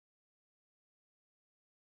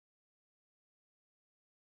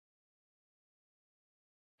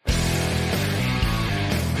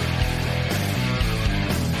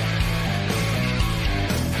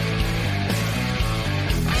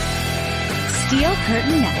Steel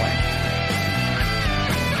Curtain Network.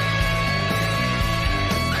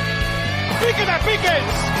 ¡Piquen a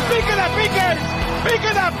Pickens! ¡Piquen a Pickens!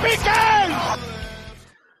 ¡Piquen a Pickens!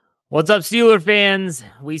 What's up, Steeler fans?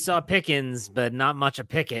 We saw Pickens, but not much of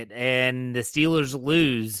Pickett, and the Steelers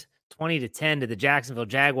lose 20-10 to the Jacksonville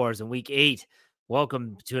Jaguars in Week 8.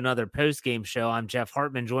 Welcome to another postgame show. I'm Jeff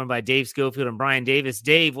Hartman, joined by Dave Schofield and Brian Davis.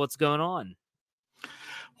 Dave, what's going on?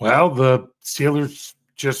 Well, the Steelers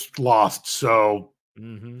just lost, so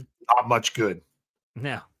not much good.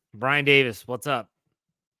 No. Brian Davis, what's up?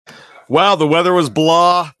 Wow, the weather was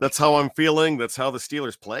blah. That's how I'm feeling. That's how the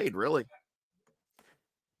Steelers played, really.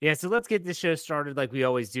 Yeah, so let's get this show started like we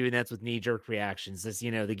always do, and that's with knee-jerk reactions. This,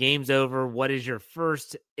 the game's over. What is your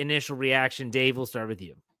first initial reaction? Dave, we'll start with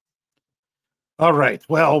you. All right.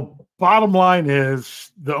 Well, bottom line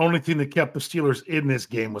is the only thing that kept the Steelers in this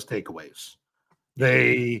game was takeaways.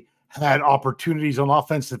 They had opportunities on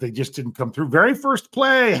offense that they just didn't come through. Very first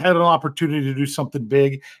play had an opportunity to do something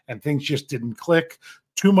big, and things just didn't click.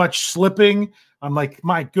 Too much slipping. I'm like,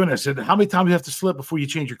 my goodness, and how many times do you have to slip before you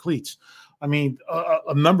change your cleats? I mean,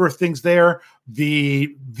 a number of things there.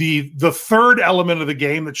 The third element of the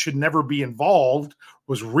game that should never be involved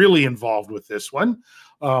was really involved with this one.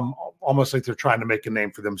 Almost like they're trying to make a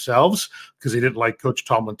name for themselves because they didn't like Coach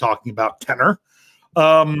Tomlin talking about tenor.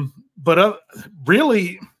 But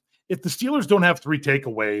really, if the Steelers don't have three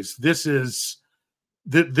takeaways, this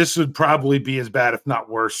would probably be as bad, if not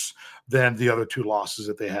worse, than the other two losses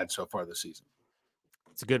that they had so far this season.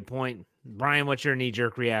 That's a good point. Brian, what's your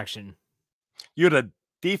knee-jerk reaction? You had a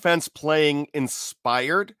defense playing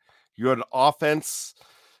inspired. You had an offense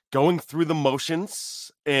going through the motions,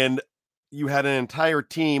 and you had an entire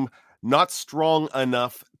team not strong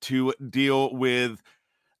enough to deal with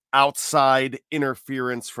outside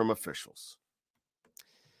interference from officials.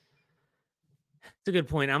 It's a good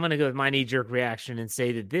point. I'm going to go with my knee-jerk reaction and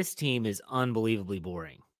say that this team is unbelievably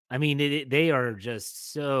boring. I mean, they are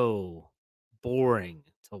just so boring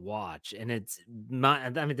to watch, and it's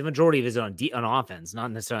not. I mean, the majority of it is on offense,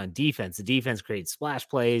 not necessarily on defense. The defense creates splash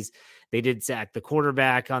plays. They did sack the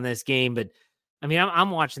quarterback on this game, but I mean,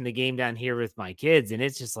 I'm watching the game down here with my kids, and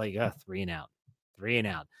it's just like 3 and out.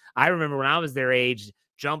 I remember when I was their age,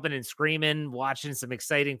 jumping and screaming, watching some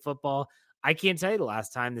exciting football. I can't tell you the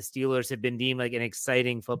last time the Steelers have been deemed like an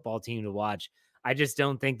exciting football team to watch. I just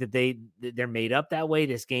don't think that they're made up that way.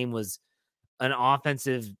 This game was an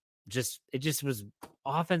offensive, it just was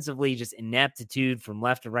offensively just ineptitude from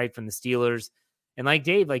left to right from the Steelers. And like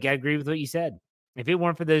Dave, I agree with what you said. If it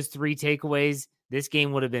weren't for those three takeaways, this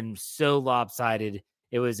game would have been so lopsided.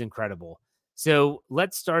 It was incredible. So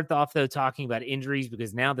let's start off, though, talking about injuries,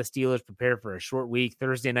 because now the Steelers prepare for a short week.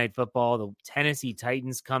 Thursday Night Football, the Tennessee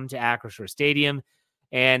Titans come to Acrisure Stadium,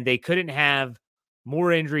 and they couldn't have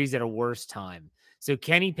more injuries at a worse time. So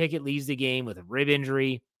Kenny Pickett leaves the game with a rib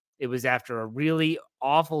injury. It was after a really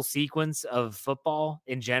awful sequence of football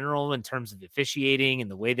in general in terms of officiating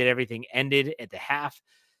and the way that everything ended at the half.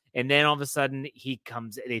 And then all of a sudden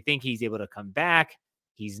they think he's able to come back.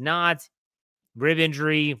 He's not. Rib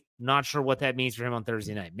injury, not sure what that means for him on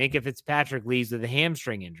Thursday night. Minkah Fitzpatrick leaves with a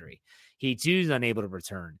hamstring injury. He too is unable to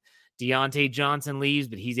return. Deontay Johnson leaves,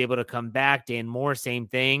 but he's able to come back. Dan Moore, same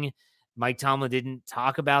thing. Mike Tomlin didn't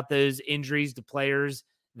talk about those injuries to players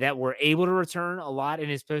that were able to return a lot in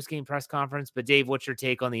his post-game press conference. But Dave, what's your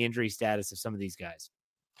take on the injury status of some of these guys?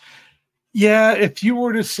 Yeah, if you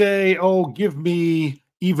were to say, give me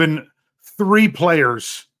even 3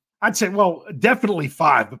 players, I'd say, well, definitely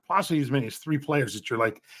 5, but possibly as many as 3 players that you're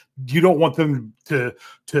like, you don't want them to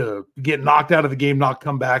get knocked out of the game, not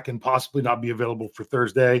come back, and possibly not be available for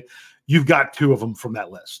Thursday. You've got 2 of them from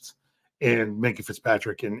that list, and Minkah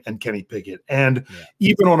Fitzpatrick and Kenny Pickett. And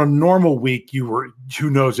even on a normal week,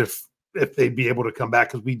 who knows if they'd be able to come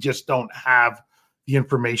back, because we just don't have the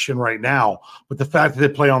information right now. But the fact that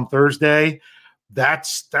they play on Thursday,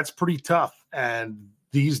 that's pretty tough. And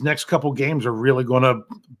these next couple games are really going to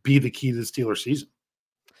be the key to the Steelers season.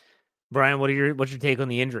 Brian, what's your take on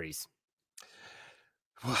the injuries?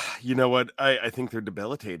 You know what? I think they're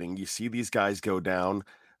debilitating. You see these guys go down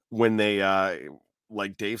when they,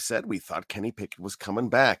 like Dave said, we thought Kenny Pickett was coming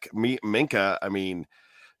back. Minkah, I mean,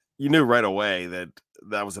 you knew right away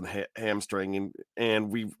that was a hamstring,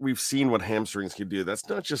 and we've seen what hamstrings can do. That's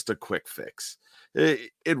not just a quick fix.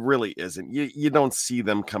 It really isn't. You don't see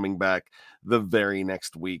them coming back the very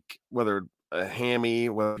next week, whether a hammy,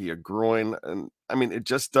 whether it be a groin. And I mean, it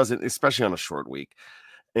just doesn't, especially on a short week.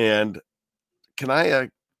 And can I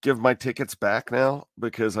give my tickets back now?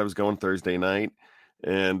 Because I was going Thursday night.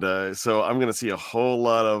 And so I'm going to see a whole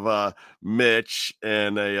lot of Mitch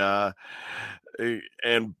and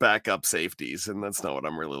and backup safeties, and that's not what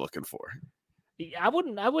I'm really looking for. I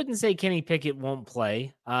wouldn't say Kenny Pickett won't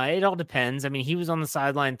play. It all depends. I mean, he was on the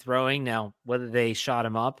sideline throwing. Now, whether they shot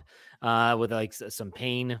him up with like some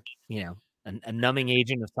pain, a numbing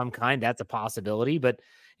agent of some kind, that's a possibility. But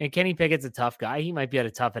Kenny Pickett's a tough guy. He might be able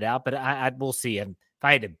to tough it out, but we'll see. If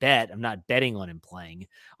I had to bet, I'm not betting on him playing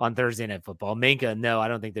on Thursday Night Football. Minka, no, I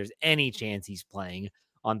don't think there's any chance he's playing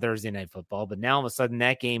on Thursday Night Football. But now all of a sudden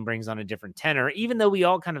that game brings on a different tenor, even though we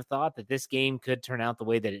all kind of thought that this game could turn out the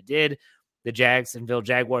way that it did. The Jacksonville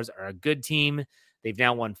Jaguars are a good team. They've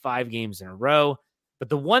now won 5 games in a row. But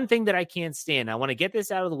the one thing that I can't stand, I want to get this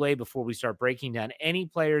out of the way before we start breaking down any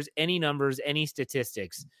players, any numbers, any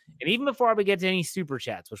statistics. And even before we get to any super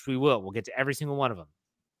chats, which we'll get to every single one of them.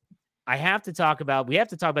 We have to talk about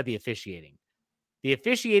the officiating. The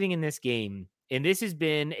officiating in this game, and this has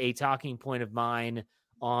been a talking point of mine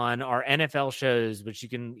on our NFL shows, which you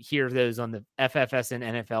can hear those on the FFSN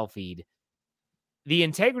NFL feed. The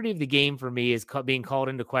integrity of the game for me is being called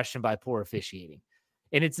into question by poor officiating.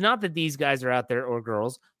 And it's not that these guys are out there, or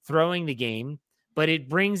girls, throwing the game, but it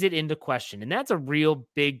brings it into question. And that's a real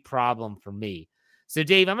big problem for me. So,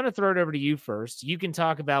 Dave, I'm going to throw it over to you first. You can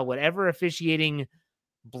talk about whatever officiating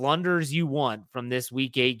blunders you want from this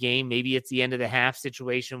Week 8 game. Maybe it's the end of the half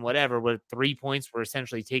situation, whatever, where 3 points were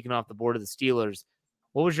essentially taken off the board of the Steelers.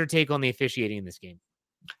 What was your take on the officiating in this game?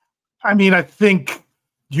 I mean, I think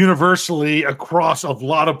universally across a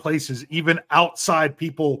lot of places, even outside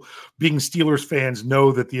people being Steelers fans,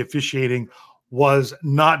 know that the officiating was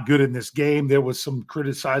not good in this game. There was some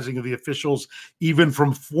criticizing of the officials, even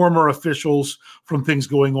from former officials, from things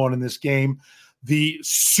going on in this game. The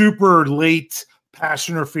super late pass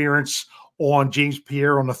interference on James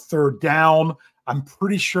Pierre on the 3rd down, I'm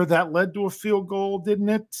pretty sure that led to a field goal, didn't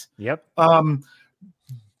it? Yep.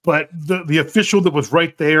 But the official that was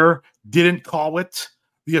right there didn't call it.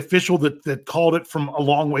 The official that called it from a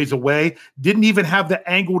long ways away didn't even have the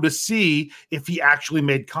angle to see if he actually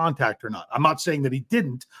made contact or not. I'm not saying that he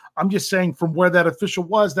didn't. I'm just saying from where that official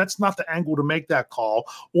was, that's not the angle to make that call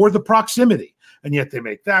or the proximity. And yet they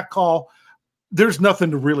make that call. There's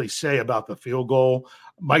nothing to really say about the field goal.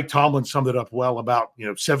 Mike Tomlin summed it up well about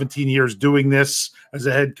 17 years doing this as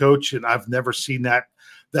a head coach, and I've never seen that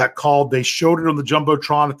called. They showed it on the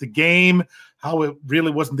Jumbotron at the game, how it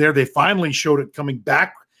really wasn't there. They finally showed it coming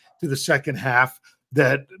back to the second half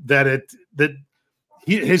that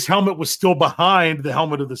his helmet was still behind the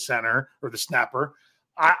helmet of the center or the snapper.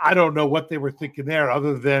 I don't know what they were thinking there,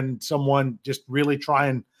 other than someone just really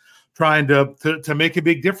trying to make a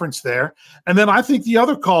big difference there. And then I think the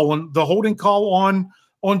other call, the holding call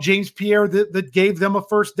on James Pierre that gave them a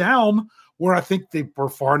first down, where I think they were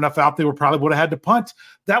far enough out, they probably would have had to punt.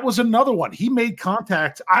 That was another one. He made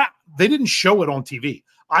contact. They didn't show it on TV.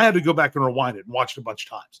 I had to go back and rewind it and watch it a bunch of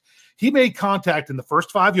times. He made contact in the first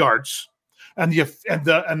 5 yards, and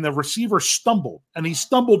the receiver stumbled, and he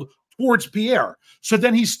stumbled towards Pierre. So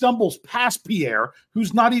then he stumbles past Pierre,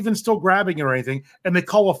 who's not even still grabbing it or anything, and they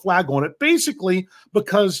call a flag on it, basically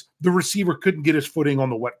because the receiver couldn't get his footing on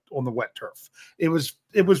the wet turf. It was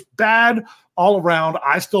bad all around.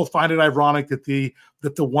 I still find it ironic that the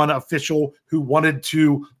one official who wanted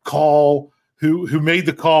to call, who made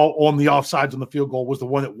the call on the offsides on the field goal, was the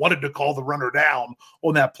one that wanted to call the runner down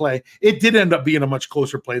on that play. It did end up being a much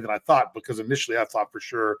closer play than I thought, because initially I thought for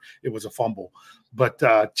sure it was a fumble.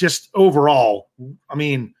 But just overall, I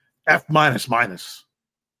mean, F minus.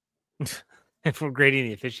 If we're grading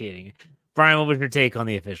the officiating. Brian, what was your take on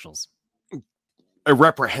the officials?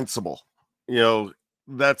 Irreprehensible.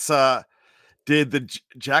 That's did the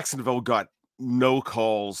Jacksonville got no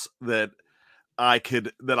calls that I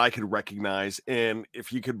could recognize, and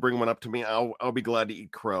if you could bring one up to me, I'll be glad to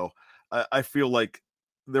eat crow. I feel like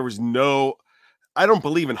there was I don't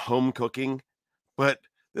believe in home cooking, but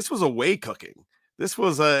this was away cooking. This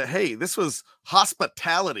was this was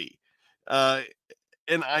hospitality.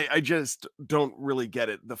 And I just don't really get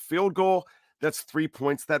it. The field goal, that's 3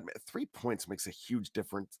 points. That 3 points makes a huge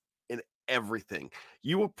difference in everything.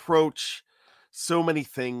 You approach so many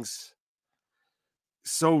things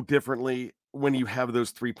so differently when you have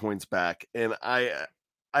those 3 points back. And I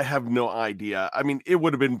have no idea. I mean, it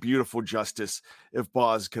would have been beautiful justice if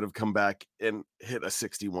Boz could have come back and hit a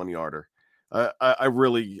 61-yarder. I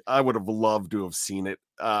would have loved to have seen it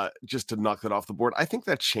just to knock that off the board. I think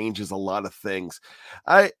that changes a lot of things.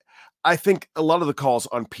 I think a lot of the calls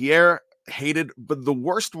on Pierre hated, but the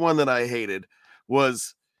worst one that I hated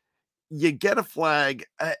was you get a flag,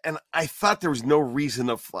 and I thought there was no reason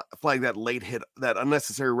to flag that late hit, that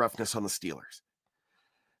unnecessary roughness on the Steelers.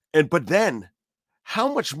 But then,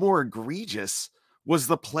 how much more egregious was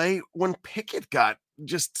the play when Pickett got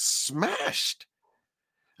just smashed.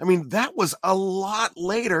 I mean, that was a lot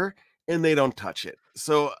later, and they don't touch it.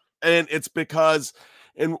 So, and it's because,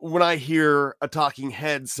 and when I hear a talking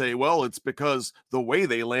head say, well, it's because the way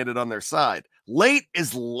they landed on their side. Late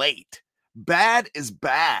is late. Bad is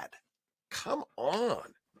bad. Come on.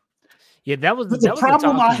 Yeah, that was the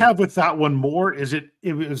problem I have with that one more is it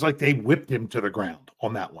was like they whipped him to the ground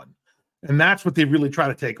on that one. And that's what they really try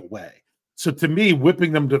to take away. So to me,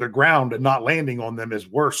 whipping them to the ground and not landing on them is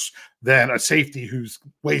worse than a safety who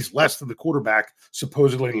weighs less than the quarterback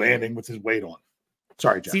supposedly landing with his weight on.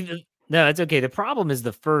 Sorry, Jeff. See, no, it's okay. The problem is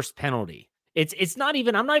the first penalty. It's not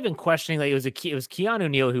even, I'm not even questioning that it was Keanu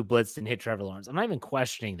Neal who blitzed and hit Trevor Lawrence. I'm not even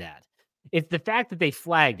questioning that. It's the fact that they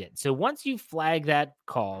flagged it. So once you flag that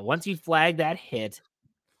call, once you flag that hit,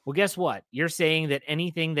 well, guess what? You're saying that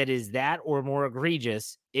anything that is that or more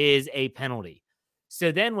egregious is a penalty.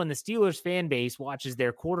 So then when the Steelers fan base watches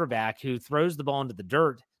their quarterback who throws the ball into the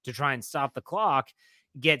dirt to try and stop the clock,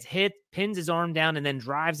 gets hit, pins his arm down, and then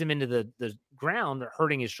drives him into the ground,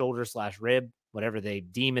 hurting his shoulder / rib, whatever they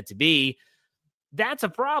deem it to be, that's a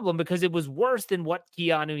problem because it was worse than what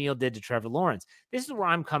Keanu Neal did to Trevor Lawrence. This is where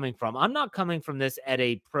I'm coming from. I'm not coming from this at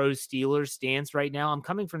a pro Steelers stance right now. I'm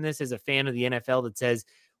coming from this as a fan of the NFL that says,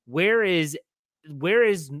 what is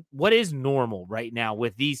normal right now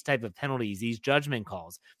with these type of penalties, these judgment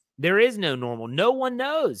calls? There is no normal. No one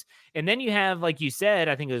knows. And then you have, like you said,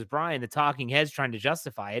 I think it was Brian, the talking heads trying to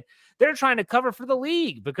justify it. They're trying to cover for the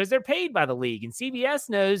league because they're paid by the league. And CBS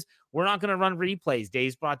knows we're not going to run replays.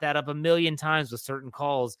 Dave's brought that up a million times with certain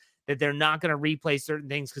calls that they're not going to replay certain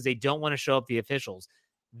things because they don't want to show up the officials.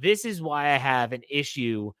 This is why I have an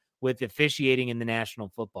issue with officiating in the National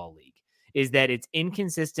Football League, is that it's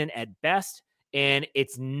inconsistent at best and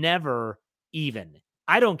it's never even.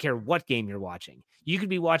 I don't care what game you're watching. You could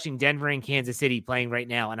be watching Denver and Kansas City playing right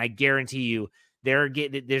now, and I guarantee you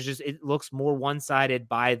it looks more one-sided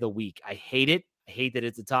by the week. I hate it. I hate that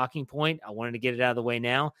it's a talking point. I wanted to get it out of the way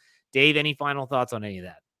now. Dave, any final thoughts on any of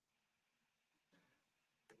that?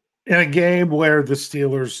 In a game where the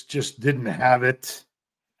Steelers just didn't have it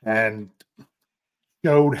and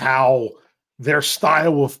showed how their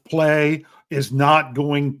style of play is not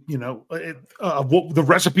going, the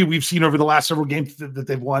recipe we've seen over the last several games that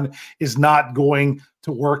they've won is not going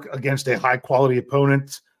to work against a high-quality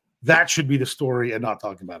opponent. That should be the story and not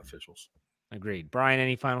talking about officials. Agreed. Brian,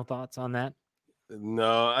 any final thoughts on that?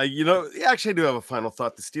 No, actually I do have a final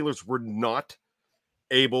thought. The Steelers were not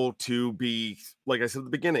able to be, like I said at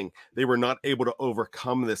the beginning, they were not able to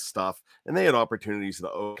overcome this stuff, and they had opportunities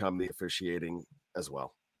to overcome the officiating as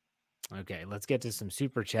well. Okay, let's get to some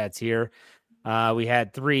super chats here. We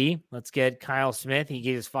had 3. Let's get Kyle Smith. He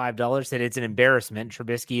gave us $5, said it's an embarrassment.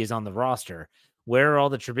 Trubisky is on the roster. Where are all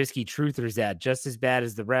the Trubisky truthers at? Just as bad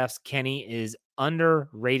as the refs. Kenny is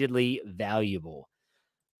underratedly valuable.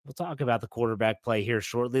 We'll talk about the quarterback play here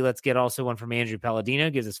shortly. Let's get also one from Andrew Palladino.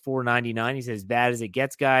 Gives us $4.99. He says, as bad as it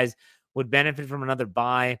gets, guys, would benefit from another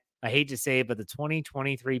bye. I hate to say it, but the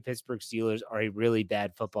 2023 Pittsburgh Steelers are a really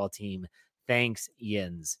bad football team. Thanks,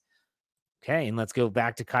 Yins. Okay, and let's go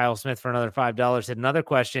back to Kyle Smith for another $5. Said another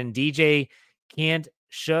question. DJ can't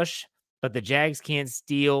shush, but the Jags can't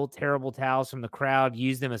steal terrible towels from the crowd,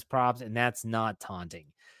 use them as props, and that's not taunting.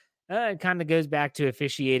 It kind of goes back to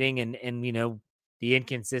officiating and the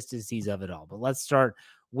inconsistencies of it all. But let's start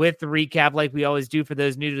with the recap like we always do for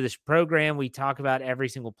those new to this program. We talk about every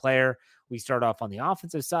single player. We start off on the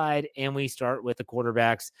offensive side, and we start with the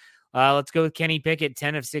quarterbacks. Let's go with Kenny Pickett,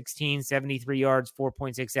 10 of 16, 73 yards,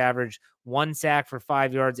 4.6 average, 1 sack for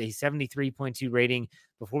 5 yards, a 73.2 rating.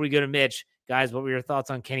 Before we go to Mitch, guys, what were your thoughts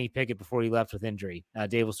on Kenny Pickett before he left with injury?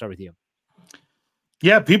 Dave, we'll start with you.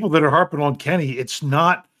 Yeah, people that are harping on Kenny, it's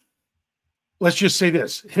not, let's just say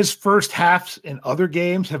this. His first halves in other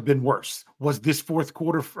games have been worse. Was this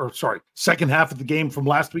second half of the game from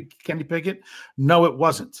last week, Kenny Pickett? No, it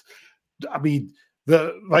wasn't. I mean,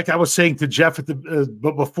 like I was saying to Jeff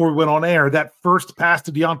but before we went on air, that first pass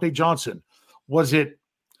to Deontay Johnson, was it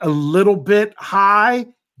a little bit high?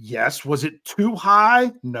 Yes. Was it too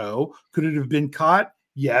high? No. Could it have been caught?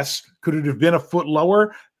 Yes. Could it have been a foot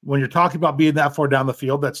lower? When you're talking about being that far down the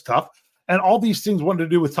field, that's tough. And all these things wanted to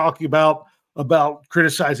do with talking about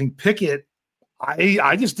criticizing Pickett.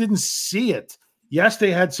 I just didn't see it. Yes,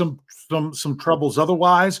 they had some troubles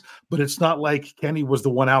otherwise, but it's not like Kenny was the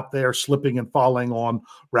one out there slipping and falling on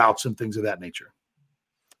routes and things of that nature.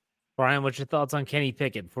 Brian, what's your thoughts on Kenny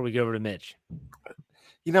Pickett before we go over to Mitch?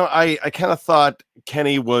 I kind of thought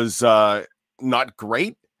Kenny was not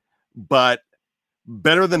great, but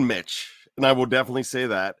better than Mitch. And I will definitely say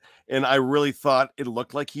that. And I really thought it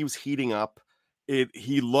looked like he was heating up.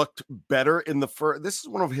 He looked better in the first. This is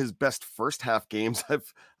one of his best first half games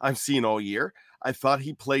I've seen all year. I thought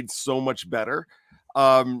he played so much better.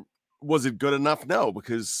 Was it good enough? No,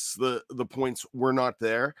 because the points were not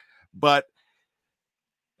there. But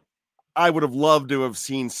I would have loved to have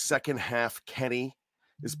seen second half Kenny,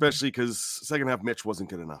 especially because second half Mitch wasn't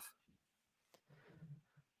good enough.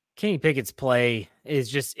 Kenny Pickett's play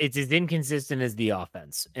is it's as inconsistent as the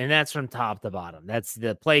offense, and that's from top to bottom. That's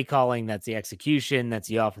the play calling, that's the execution, that's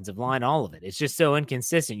the offensive line, all of it. It's just so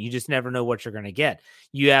inconsistent. You just never know what you're going to get.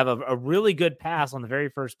 You have a really good pass on the very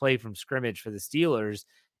first play from scrimmage for the Steelers,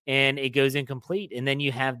 and it goes incomplete. And then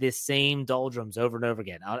you have this same doldrums over and over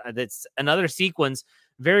again. That's another sequence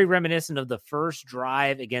very reminiscent of the first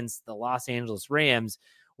drive against the Los Angeles Rams,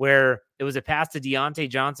 where it was a pass to Deontay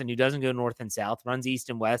Johnson, who doesn't go north and south, runs east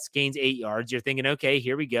and west, gains 8 yards. You're thinking, okay,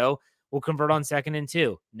 here we go. We'll convert on 2nd and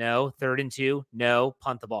 2. No. 3rd and 2. No.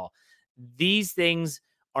 Punt the ball. These things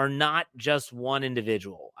are not just one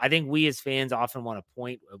individual. I think we as fans often want to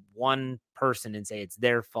point at one person and say it's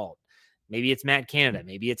their fault. Maybe it's Matt Canada.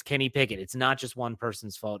 Maybe it's Kenny Pickett. It's not just one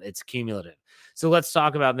person's fault. It's cumulative. So let's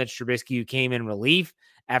talk about Mitch Trubisky, who came in relief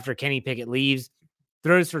after Kenny Pickett leaves,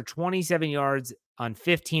 throws for 27 yards on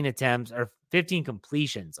 15 attempts, or 15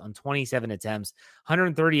 completions on 27 attempts,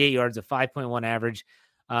 138 yards, a 5.1 average,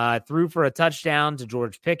 threw for a touchdown to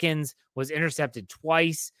George Pickens, was intercepted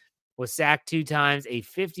twice, was sacked 2 times, a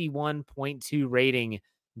 51.2 rating.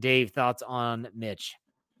 Dave, thoughts on Mitch?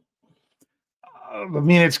 I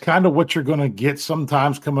mean, it's kind of what you're going to get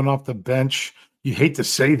sometimes coming off the bench. You hate to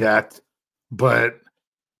say that, but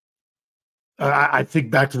I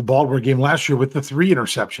think back to the Baltimore game last year with the 3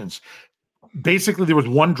 interceptions. Basically, there was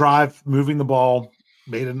one drive moving the ball,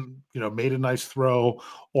 made a nice throw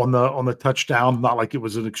on the touchdown. Not like it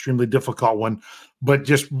was an extremely difficult one, but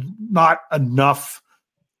just not enough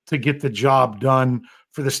to get the job done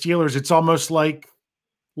for the Steelers. It's almost like,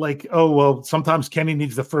 oh, well, sometimes Kenny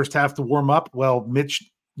needs the first half to warm up. Well,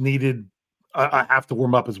 Mitch needed a half to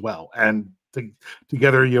warm up as well. And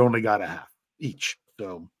together you only got a half each.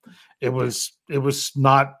 So it was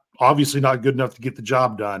not obviously not good enough to get the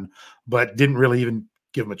job done, but didn't really even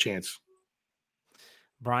give him a chance.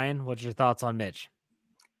 Brian, what's your thoughts on Mitch?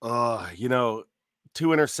 2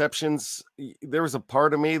 interceptions. There was a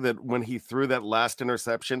part of me that when he threw that last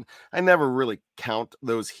interception, I never really count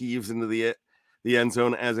those heaves into the end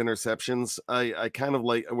zone as interceptions. I kind of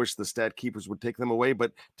I wish the stat keepers would take them away,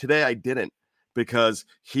 but today I didn't, because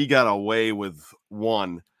he got away with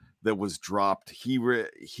one that was dropped. He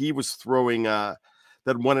was throwing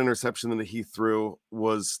that one interception that he threw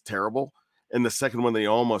was terrible, and the second one that he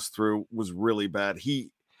almost threw was really bad.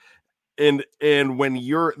 And when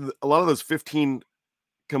a lot of those 15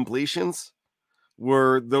 completions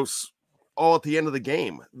were those all at the end of the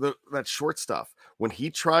game, that short stuff. When he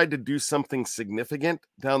tried to do something significant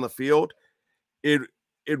down the field, it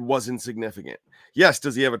wasn't significant. Yes,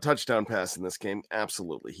 does he have a touchdown pass in this game?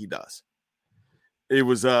 Absolutely, he does. It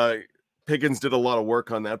was Pickens did a lot of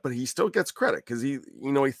work on that, but he still gets credit because he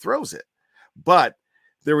throws it. But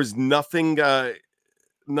there was nothing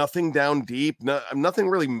down deep, nothing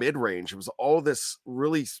really mid-range. It was all this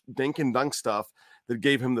really dink and dunk stuff that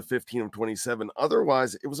gave him the 15 of 27.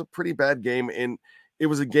 Otherwise, it was a pretty bad game, and it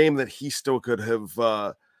was a game that he still could have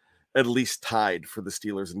at least tied for the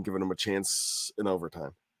Steelers and given him a chance in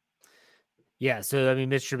overtime. Yeah, so I mean,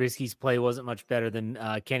 Mitch Trubisky's play wasn't much better than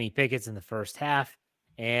Kenny Pickett's in the first half,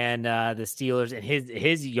 and the Steelers and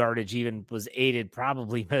his yardage even was aided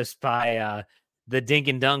probably most by the dink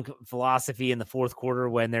and dunk philosophy in the fourth quarter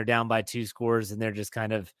when they're down by 2 scores and they're just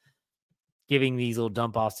kind of giving these little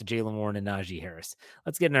dump offs to Jalen Warren and Najee Harris.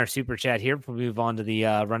 Let's get in our super chat here before we move on to the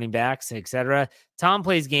running backs, etc. Tom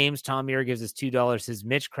plays games. Tom Muir gives us $2. Says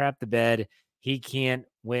Mitch crapped the bed. He can't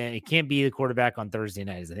win. He can't be the quarterback on Thursday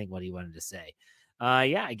night, is I think what he wanted to say.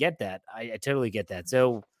 Yeah, I get that. I totally get that.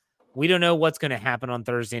 So we don't know what's going to happen on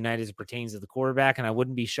Thursday night as it pertains to the quarterback, and I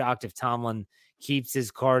wouldn't be shocked if Tomlin keeps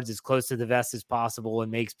his cards as close to the vest as possible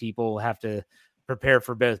and makes people have to prepare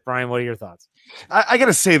for both. Brian, what are your thoughts? I got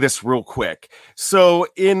to say this real quick. So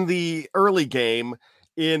in the early game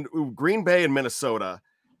in Green Bay and Minnesota,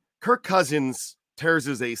 Kirk Cousins tears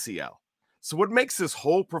his ACL. So what makes this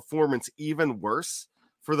whole performance even worse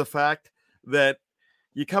for the fact that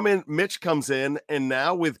you come in, Mitch comes in, and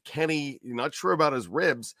now with Kenny, you're not sure about his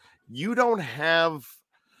ribs, you don't have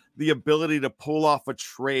the ability to pull off a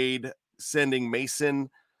trade sending Mason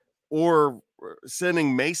away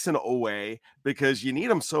because you need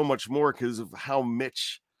him so much more because of how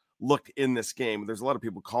Mitch looked in this game. There's a lot of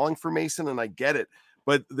people calling for Mason, and I get it,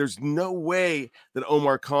 but there's no way that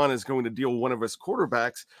Omar Khan is going to deal one of his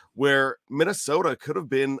quarterbacks where Minnesota could have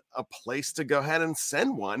been a place to go ahead and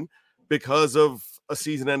send one because of a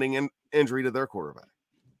season-ending injury to their quarterback.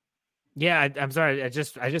 Yeah, I'm sorry. I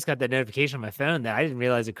just got that notification on my phone that I didn't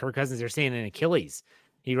realize that Kirk Cousins, they're saying an Achilles.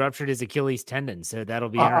 He ruptured his Achilles tendon, so that'll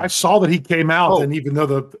be. I saw that he came out, and even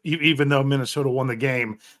though Minnesota won the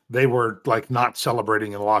game, they were like not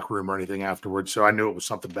celebrating in the locker room or anything afterwards. So I knew it was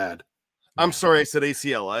something bad. I'm sorry, I said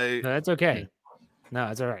ACL. No, that's okay. No,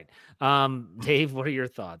 that's all right. Dave, what are your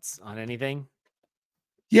thoughts on anything?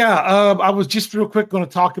 Yeah, I was just real quick going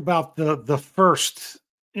to talk about the first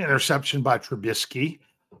interception by Trubisky.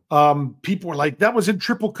 People were like, that was in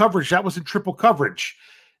triple coverage. That was in triple coverage.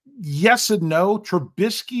 Yes and no.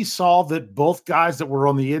 Trubisky saw that both guys that were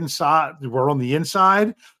on the inside were on the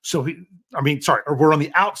inside. So were on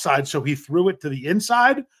the outside. So he threw it to the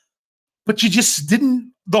inside. But you just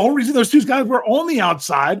didn't. The whole reason those two guys were on the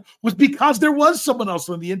outside was because there was someone else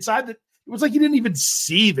on the inside that it was like you didn't even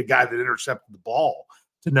see the guy that intercepted the ball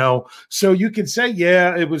to know. So you can say,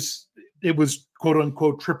 yeah, it was quote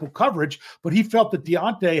unquote triple coverage, but he felt that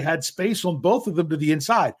Deontay had space on both of them to the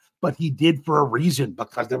inside, but he did for a reason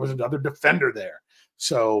because there was another defender there.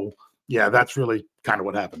 So yeah, that's really kind of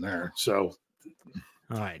what happened there. So,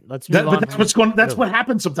 all right, let's move on. But that's what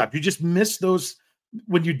happens sometimes. You just miss those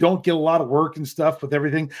when you don't get a lot of work and stuff with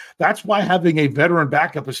everything. That's why having a veteran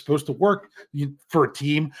backup is supposed to work for a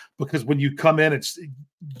team, because when you come in,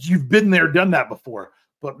 you've been there, done that before.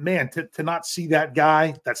 But man, to not see that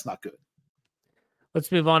guy, that's not good.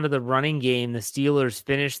 Let's move on to the running game. The Steelers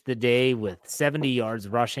finished the day with 70 yards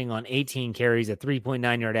rushing on 18 carries, a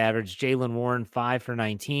 3.9 yard average. Jaylen Warren, 5 for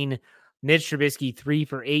 19. Mitch Trubisky, 3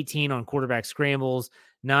 for 18 on quarterback scrambles.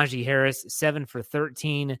 Najee Harris, 7 for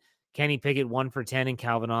 13. Kenny Pickett, 1 for 10. And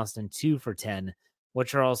Calvin Austin, 2 for 10.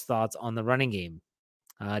 What's your all's thoughts on the running game?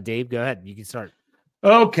 Dave, go ahead. You can start.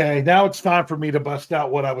 Okay, now it's time for me to bust out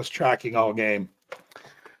what I was tracking all game.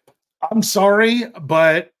 I'm sorry,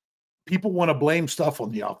 but people want to blame stuff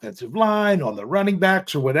on the offensive line, on the running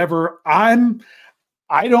backs or whatever. I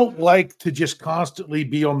don't like to just constantly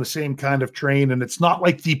be on the same kind of train. And it's not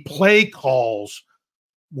like the play calls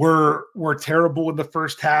were terrible in the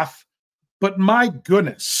first half, but my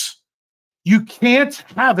goodness, you can't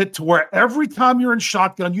have it to where every time you're in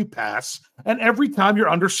shotgun, you pass, and every time you're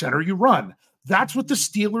under center, you run. That's what the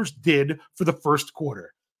Steelers did for the first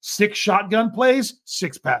quarter. 6 shotgun plays,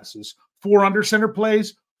 6 passes, 4 under center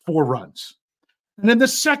plays, 4 runs. And in the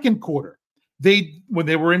second quarter, when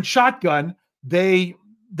they were in shotgun, they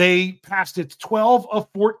passed it 12 of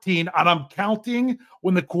 14, and I'm counting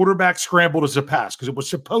when the quarterback scrambled as a pass because it was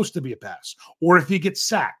supposed to be a pass, or if he gets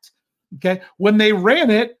sacked. Okay. When they ran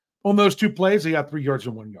it on those 2 plays, they got 3 yards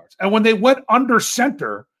and 1 yard. And when they went under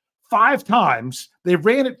center 5 times, they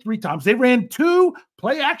ran it 3 times. They ran 2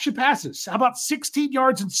 play action passes. How about 16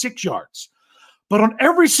 yards and 6 yards? But on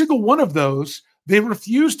every single one of those, they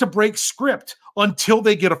refuse to break script until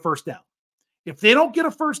they get a first down. If they don't get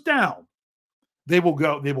a first down, they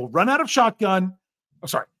will run out of shotgun.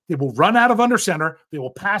 They will run out of under center. They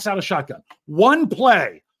will pass out of shotgun. One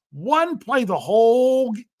play the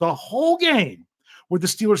whole game where the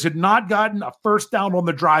Steelers had not gotten a first down on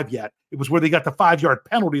the drive yet. It was where they got the 5-yard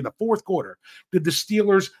penalty in the fourth quarter. Did the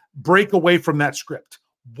Steelers break away from that script?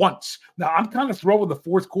 Once. Now, I'm kind of throwing the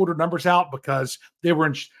fourth quarter numbers out because they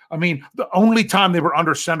were the only time they were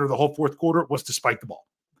under center the whole fourth quarter was to spike the ball.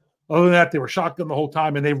 Other than that, they were shotgun the whole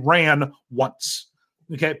time, and they ran once.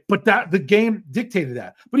 Okay, but the game dictated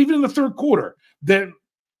that. But even in the third quarter, they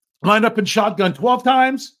lined up in shotgun 12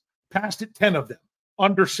 times, passed it 10 of them.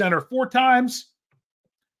 Under center 4 times.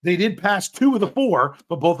 They did pass 2 of the 4,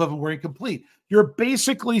 but both of them were incomplete. You're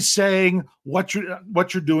basically saying what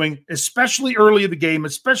you're doing, especially early in the game,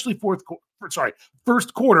 especially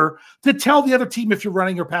first quarter, to tell the other team if you're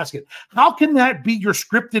running or passing it. How can that be your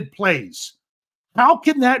scripted plays? How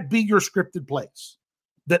can that be your scripted plays?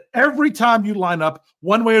 That every time you line up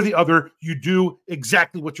one way or the other, you do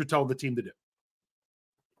exactly what you're telling the team to do.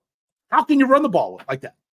 How can you run the ball like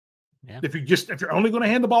that? Yeah. If you're only going to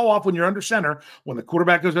hand the ball off when you're under center, when the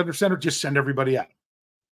quarterback goes under center, just send everybody out.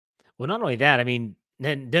 Well, not only that,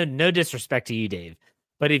 no disrespect to you, Dave,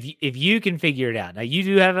 but if you can figure it out, now you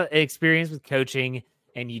do have an experience with coaching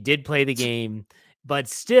and you did play the game, but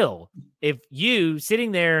still, if you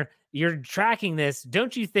sitting there, you're tracking this,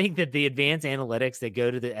 don't you think that the advanced analytics that go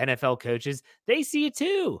to the NFL coaches, they see it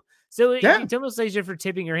too? So it's almost like you're for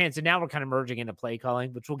tipping your hand. So now we're kind of merging into play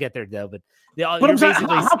calling, which we'll get there though. But how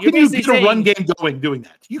can you get a run game going doing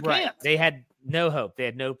that? You can't. They had no hope. They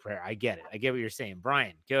had no prayer. I get it. I get what you're saying.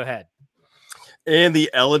 Brian, go ahead. And the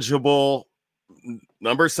eligible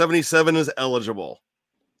Number 77 is eligible.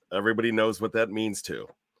 Everybody knows what that means too.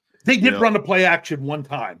 They did run a play action one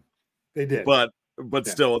time. They did. But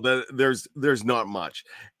still, there's not much.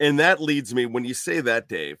 And that leads me, when you say that,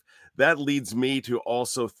 Dave, that leads me to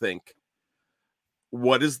also think,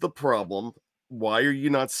 what is the problem? Why are you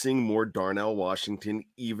not seeing more Darnell Washington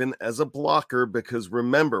even as a blocker? Because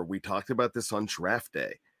remember, we talked about this on draft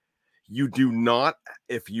day. You do not,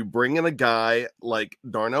 if you bring in a guy like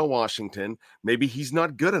Darnell Washington, maybe he's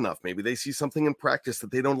not good enough. Maybe they see something in practice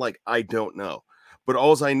that they don't like. I don't know. But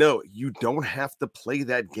all I know, you don't have to play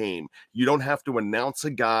that game. You don't have to announce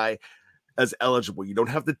a guy as eligible. You don't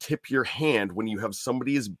have to tip your hand when you have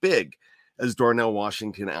somebody as big as Darnell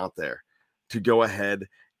Washington out there to go ahead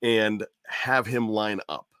and have him line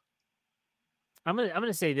up. I'm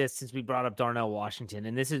gonna say this, since we brought up Darnell Washington,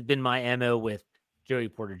 and this has been my MO with Joey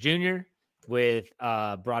Porter Jr., with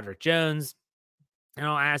Broderick Jones. And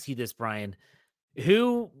I'll ask you this, Brian.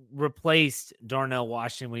 Who replaced Darnell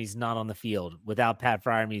Washington when he's not on the field without Pat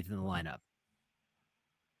Freiermuth in the lineup?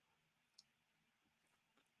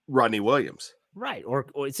 Rodney Williams. Right. Or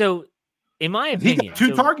so, in my opinion, he got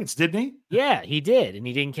two targets, didn't he? Yeah, he did. And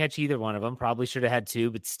he didn't catch either one of them. Probably should have had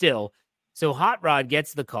two, but still. So Hot Rod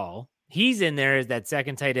gets the call. He's in there as that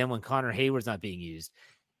second tight end when Connor Hayward's not being used.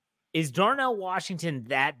 Is Darnell Washington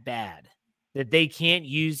that bad that they can't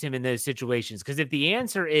use him in those situations? Because if the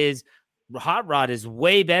answer is Hot Rod is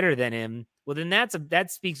way better than him, well, then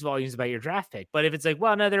that speaks volumes about your draft pick. But if it's like,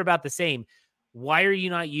 well, no, they're about the same, why are you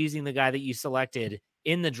not using the guy that you selected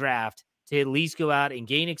in the draft to at least go out and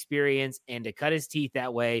gain experience and to cut his teeth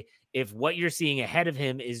that way if what you're seeing ahead of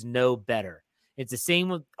him is no better? It's the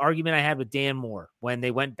same argument I had with Dan Moore when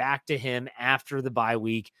they went back to him after the bye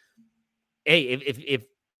week. Hey, if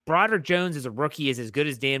Broderick Jones is a rookie, is as good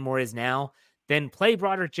as Dan Moore is now, then play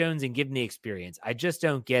Broderick Jones and give him the experience. I just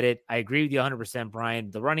don't get it. I agree with you 100%, Brian.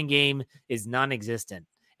 The running game is non-existent.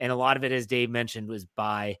 And a lot of it, as Dave mentioned, was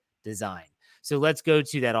by design. So let's go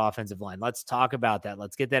to that offensive line. Let's talk about that.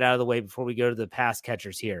 Let's get that out of the way before we go to the pass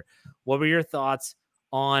catchers here. What were your thoughts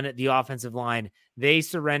on the offensive line? They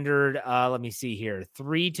surrendered, let me see here,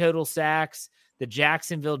 3 total sacks. The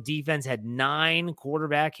Jacksonville defense had 9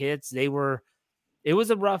 quarterback hits. It was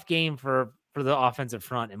a rough game for the offensive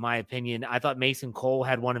front, in my opinion. I thought Mason Cole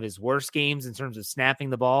had one of his worst games in terms of snapping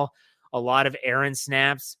the ball. A lot of errant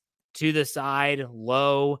snaps to the side,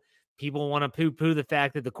 low. People want to poo-poo the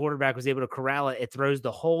fact that the quarterback was able to corral it. It throws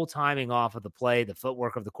the whole timing off of the play, the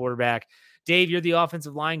footwork of the quarterback. Dave, you're the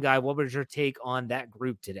offensive line guy. What was your take on that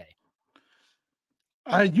group today?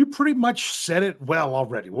 You pretty much said it well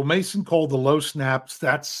already. Well, Mason Cole, the low snaps,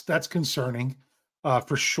 that's concerning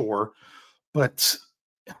for sure. But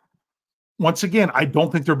once again, I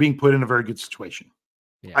don't think they're being put in a very good situation.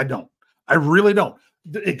 Yeah. I don't. I really don't.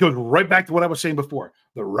 It goes right back to what I was saying before.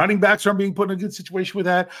 The running backs aren't being put in a good situation with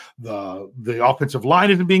that. The offensive line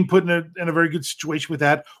isn't being put in a very good situation with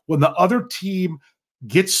that. When the other team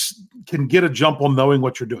can get a jump on knowing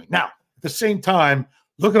what you're doing. Now, at the same time,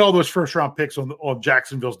 look at all those first-round picks on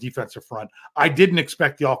Jacksonville's defensive front. I didn't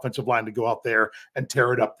expect the offensive line to go out there and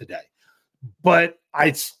tear it up today. But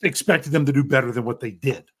I expected them to do better than what they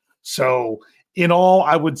did. So in all,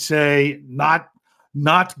 I would say not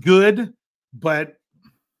good, but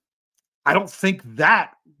I don't think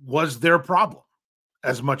that was their problem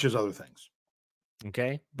as much as other things.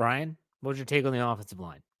 Okay. Brian, what was your take on the offensive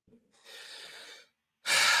line?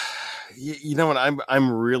 You know what?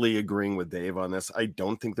 I'm really agreeing with Dave on this. I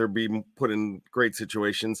don't think they're being put in great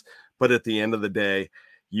situations, but at the end of the day,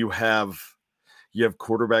 you have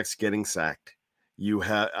quarterbacks getting sacked.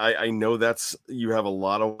 I know you have a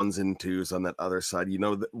lot of 1s and 2s on that other side. You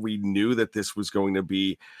know, that we knew that this was going to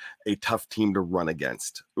be a tough team to run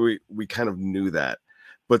against. We kind of knew that,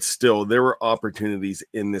 but still there were opportunities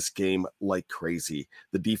in this game like crazy.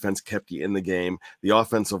 The defense kept you in the game. The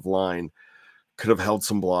offensive line could have held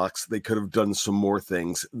some blocks. They could have done some more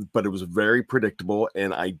things, but it was very predictable.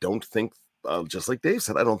 And I don't think, just like Dave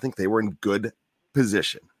said, I don't think they were in good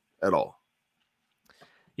position at all.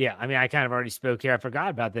 Yeah, I mean, I kind of already spoke here. I forgot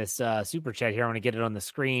about this super chat here. I want to get it on the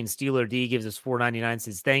screen. Steeler D gives us $4.99,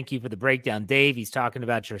 says, thank you for the breakdown, Dave. He's talking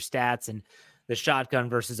about your stats and the shotgun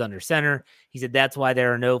versus under center. He said that's why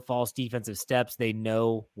there are no false defensive steps. They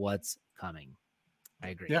know what's coming. I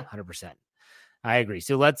agree. Yeah, 100%. I agree.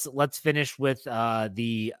 So let's finish with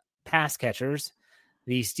the pass catchers.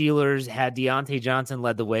 The Steelers had Deontay Johnson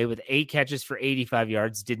led the way with 8 catches for 85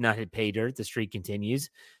 yards, did not hit pay dirt. The streak continues.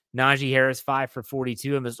 Najee Harris, 5 for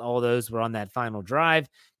 42. Almost all those were on that final drive.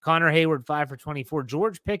 Connor Hayward, 5 for 24.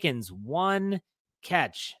 George Pickens, 1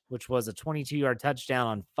 catch, which was a 22-yard touchdown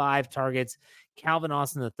on 5 targets. Calvin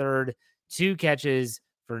Austin III, 2 catches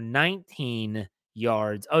for 19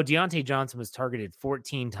 yards. Oh, Deontay Johnson was targeted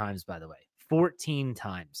 14 times, by the way. 14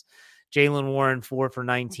 times. Jaylen Warren, 4 for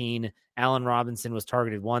 19. Allen Robinson was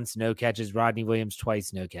targeted once, no catches. Rodney Williams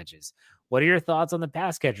twice, no catches. What are your thoughts on the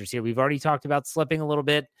pass catchers here? We've already talked about slipping a little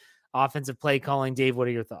bit. Offensive play calling. Dave, what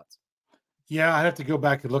are your thoughts? Yeah, I have to go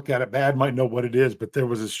back and look at it. Bad might know what it is, but there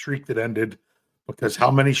was a streak that ended because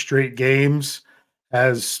how many straight games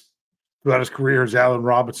throughout his career has Allen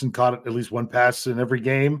Robinson caught at least one pass in every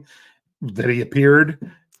game that he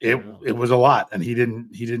appeared? It was a lot, and he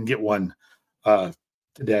didn't get one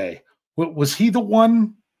today. Was he the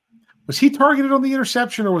one? Was he targeted on the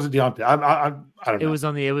interception, or was it Deontay? I don't know.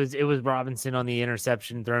 It was Robinson on the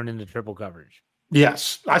interception thrown into triple coverage.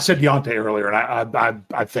 Yes, I said Deontay earlier, and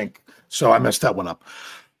I think so. I messed that one up.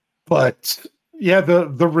 But yeah,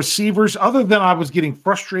 the receivers. Other than I was getting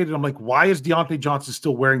frustrated, I'm like, why is Deontay Johnson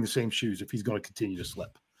still wearing the same shoes if he's going to continue to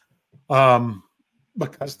slip?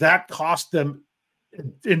 Because that cost them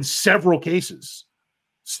in several cases.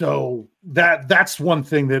 So that's one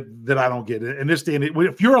thing that I don't get in this day. And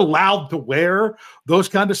if you're allowed to wear those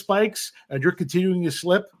kind of spikes and you're continuing to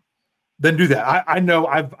slip, then do that. I know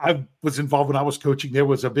I was involved when I was coaching. There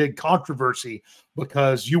was a big controversy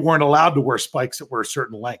because you weren't allowed to wear spikes that were a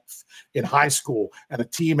certain length in high school. And a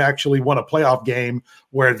team actually won a playoff game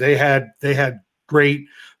where they had great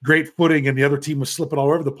footing and the other team was slipping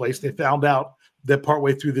all over the place. They found out that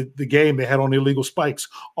partway through the game, they had on illegal spikes.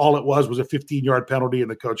 All it was a 15-yard penalty, and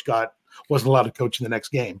the coach wasn't allowed to coach in the next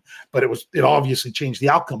game. But it obviously changed the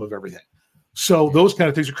outcome of everything. So those kind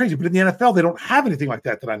of things are crazy. But in the NFL, they don't have anything like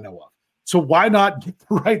that I know of. So why not get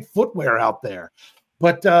the right footwear out there?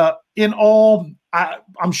 But in all,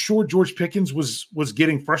 I'm sure George Pickens was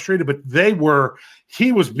getting frustrated, but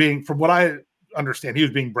he was being, from what I understand, he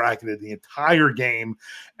was being bracketed the entire game,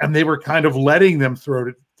 and they were kind of letting them throw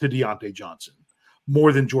it to Deontay Johnson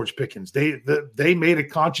more than George Pickens. They made a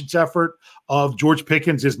conscious effort of George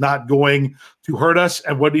Pickens is not going to hurt us.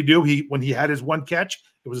 And what did he do? When he had his one catch,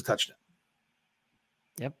 it was a touchdown.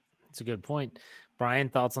 Yep, that's a good point. Brian,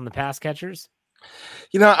 thoughts on the pass catchers?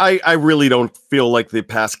 I really don't feel like the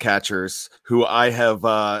pass catchers who I have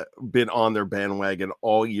been on their bandwagon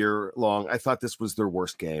all year long. I thought this was their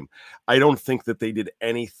worst game. I don't think that they did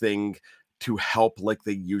anything to help like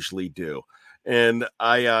they usually do. And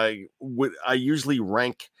I usually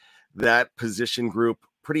rank that position group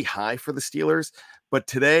pretty high for the Steelers, but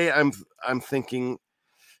today I'm thinking,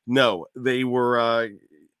 no, they were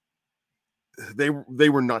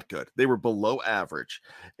not good. They were below average,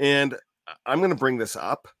 and I'm going to bring this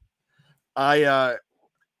up. I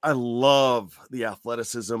love the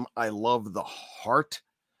athleticism. I love the heart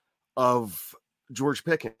of George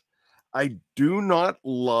Pickens. I do not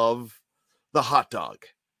love the hot dog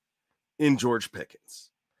in George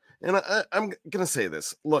Pickens. And I'm going to say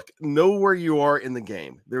this. Look, know where you are in the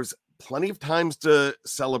game. There's plenty of times to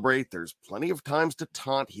celebrate. There's plenty of times to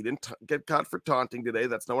taunt. He didn't get caught for taunting today.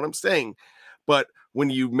 That's not what I'm saying. But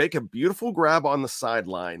when you make a beautiful grab on the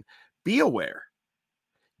sideline, be aware.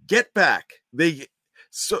 Get back.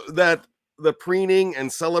 So that the preening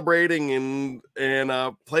and celebrating and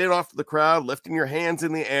playing off the crowd, lifting your hands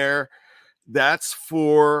in the air, that's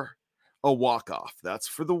for a walk-off. That's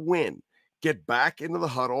for the win. Get back into the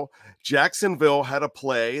huddle. Jacksonville had a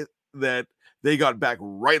play that they got back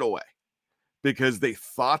right away because they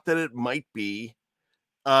thought that it might be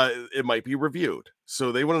reviewed.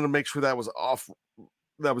 So they wanted to make sure that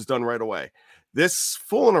was done right away. This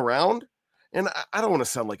fooling around, and I don't want to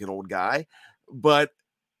sound like an old guy, but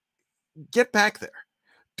get back there.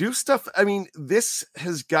 Do stuff. I mean, this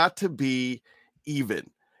has got to be even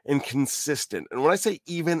and consistent. And when I say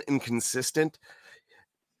even and consistent,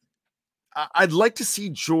 I'd like to see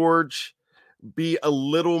George be a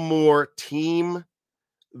little more team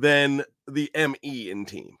than the ME in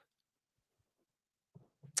team.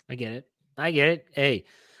 I get it. Hey,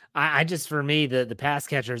 I just, for me, the pass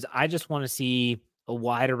catchers, I just want to see a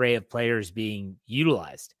wide array of players being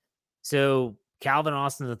utilized. So Calvin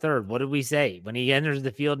Austin III, what did we say? When he enters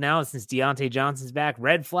the field now, since Deontay Johnson's back,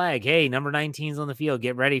 red flag. Hey, number 19's on the field.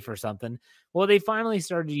 Get ready for something. Well, they finally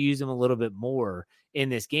started to use him a little bit more in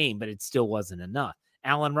this game, but it still wasn't enough.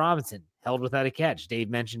 Allen Robinson held without a catch. Dave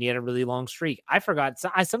mentioned he had a really long streak.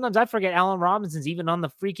 Sometimes I forget Allen Robinson's even on the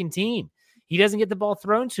freaking team. He doesn't get the ball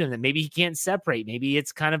thrown to him. That maybe he can't separate. Maybe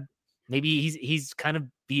he's kind of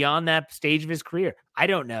beyond that stage of his career. I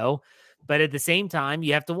don't know. But at the same time,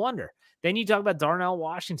 you have to wonder. Then you talk about Darnell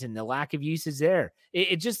Washington, the lack of usage there.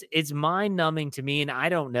 It's mind numbing to me. And I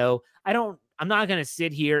don't know. I'm not going to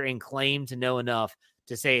sit here and claim to know enough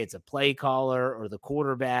to say it's a play caller or the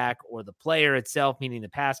quarterback or the player itself, meaning the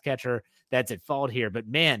pass catcher, that's at fault here. But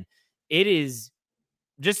man, it is,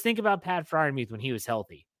 just think about Pat Freiermuth when he was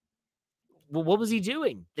healthy. Well, what was he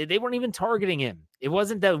doing? They weren't even targeting him. It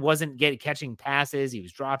wasn't that wasn't catching passes. He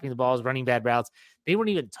was dropping the balls, running bad routes. They weren't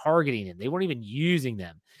even targeting him. They weren't even using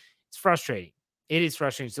them. It's frustrating. It is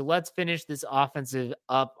frustrating. So let's finish this offense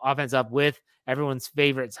up with everyone's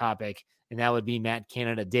favorite topic, and that would be Matt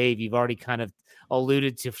Canada. Dave, you've already kind of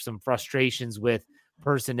alluded to some frustrations with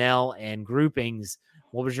personnel and groupings.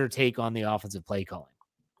 What was your take on the offensive play calling?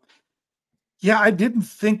 Yeah, I didn't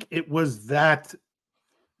think it was that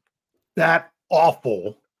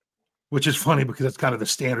awful, which is funny because that's kind of the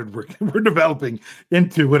standard we're developing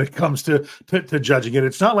into when it comes to judging it.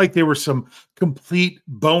 It's not like there were some complete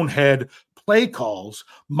bonehead play calls.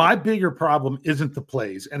 My bigger problem isn't the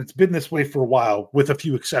plays, and it's been this way for a while with a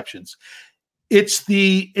few exceptions. It's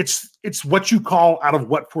what you call out of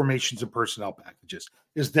what formations and personnel packages,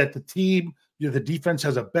 is that the team, the defense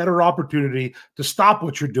has a better opportunity to stop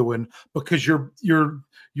what you're doing because you're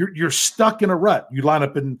stuck in a rut. You line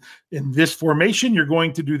up in this formation, you're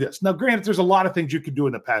going to do this. Now, granted, there's a lot of things you can do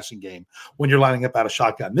in the passing game when you're lining up out of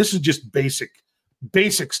shotgun. This is just basic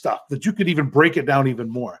stuff that you could even break it down even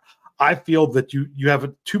more. I feel that you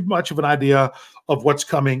have too much of an idea of what's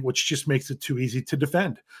coming, which just makes it too easy to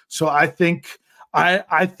defend. So I think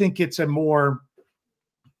it's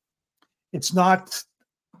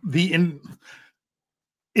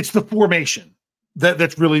it's the formation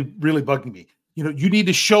that's really bugging me. You need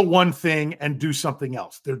to show one thing and do something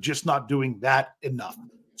else. They're just not doing that enough.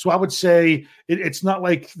 So I would say it's not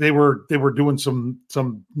like they were doing some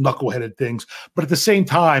knuckleheaded things, but at the same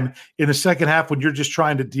time, in the second half, when you're just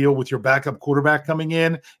trying to deal with your backup quarterback coming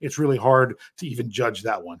in, it's really hard to even judge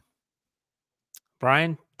that one.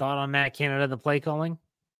 Brian, thought on Matt Canada, the play calling?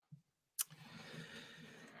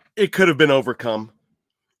 It could have been overcome.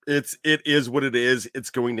 It is what it is. It's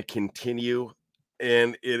going to continue.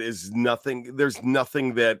 And there's nothing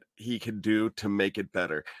that he could do to make it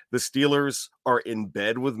better. The Steelers are in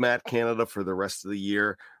bed with Matt Canada for the rest of the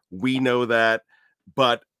year. We know that,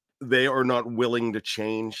 but they are not willing to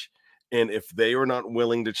change. And if they are not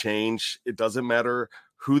willing to change, it doesn't matter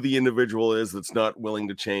who the individual is that's not willing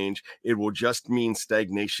to change. It will just mean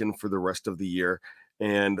stagnation for the rest of the year.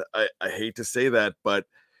 And I hate to say that, but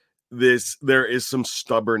there is some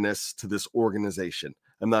stubbornness to this organization.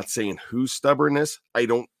 I'm not saying whose stubbornness.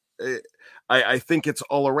 I think it's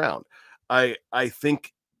all around. I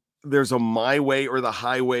think there's a my way or the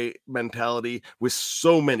highway mentality with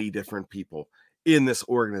so many different people in this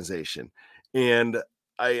organization. And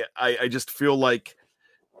I just feel like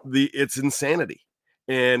it's insanity,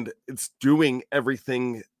 and it's doing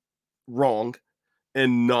everything wrong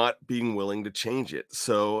and not being willing to change it.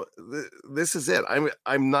 So this is it.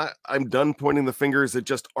 I'm done pointing the fingers at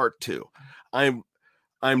just Art 2.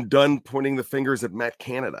 I'm done pointing the fingers at Matt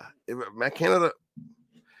Canada. Matt Canada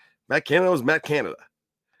was Matt Canada.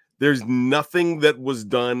 There's nothing that was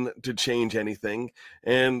done to change anything.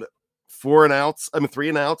 And 3 and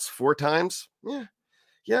outs 4 times.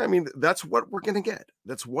 Yeah. I mean, that's what we're going to get.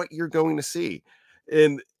 That's what you're going to see.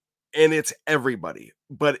 And it's everybody.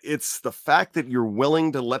 But it's the fact that you're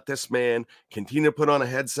willing to let this man continue to put on a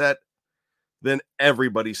headset, then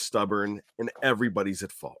everybody's stubborn and everybody's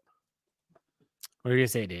at fault. What are you going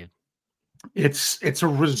to say, Dave? It's a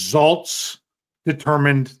results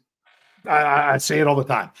determined. I say it all the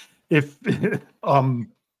time.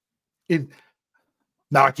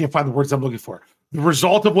 Now I can't find the words I'm looking for. The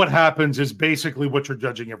result of what happens is basically what you're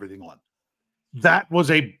judging everything on. That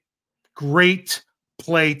was a great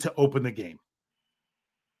play to open the game.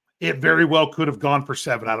 It very well could have gone for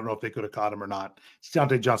 7. I don't know if they could have caught him or not. It's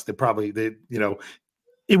Deontay Johnson.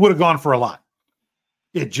 It would have gone for a lot.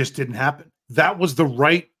 It just didn't happen. That was the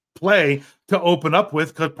right play to open up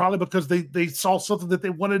with, because they saw something that they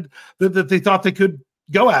wanted, that they thought they could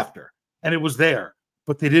go after, and it was there,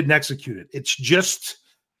 but they didn't execute it.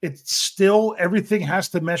 It's still, everything has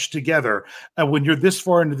to mesh together. And when you're this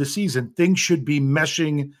far into the season, things should be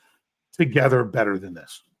meshing together better than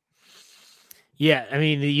this. Yeah, I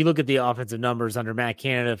mean, you look at the offensive numbers under Matt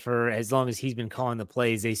Canada for as long as he's been calling the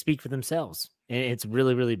plays, they speak for themselves. And it's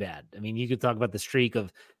really, really bad. I mean, you could talk about the streak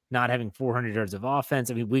of not having 400 yards of offense.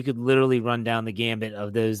 I mean, we could literally run down the gambit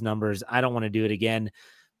of those numbers. I don't want to do it again,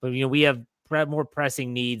 but we have more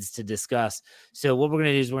pressing needs to discuss. So what we're going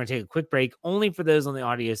to do is we're going to take a quick break, only for those on the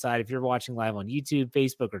audio side. If you're watching live on YouTube,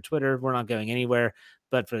 Facebook, or Twitter, we're not going anywhere.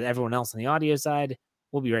 But for everyone else on the audio side,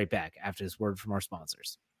 we'll be right back after this word from our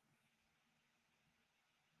sponsors.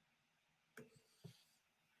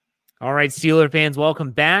 All right, Steeler fans, welcome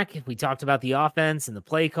back. We talked about the offense and the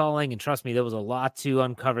play calling, and trust me, there was a lot to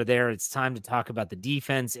uncover there. It's time to talk about the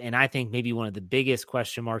defense, and I think maybe one of the biggest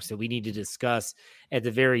question marks that we need to discuss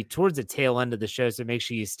towards the tail end of the show, so make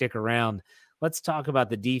sure you stick around. Let's talk about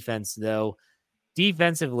the defense, though.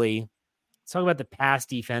 Defensively, let's talk about the pass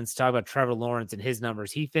defense, talk about Trevor Lawrence and his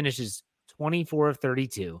numbers. He finishes 24 of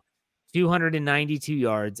 32, 292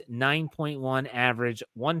 yards, 9.1 average,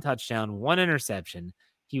 1 touchdown, 1 interception.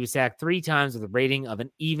 He was sacked 3 times with a rating of an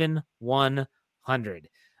even 100.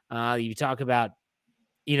 You talk about,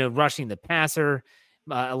 rushing the passer.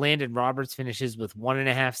 Landon Roberts finishes with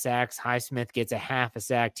 1.5 sacks. Highsmith gets a half a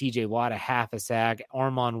sack. TJ Watt a half a sack.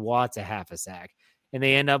 Armon Watts a half a sack. And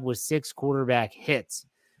they end up with 6 quarterback hits.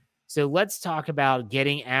 So let's talk about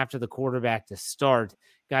getting after the quarterback to start.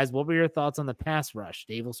 Guys, what were your thoughts on the pass rush?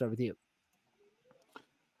 Dave, we'll start with you.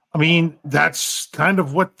 I mean, that's kind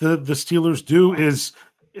of what the Steelers do is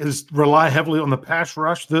rely heavily on the pass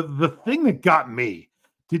rush. The thing that got me,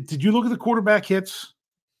 did you look at the quarterback hits?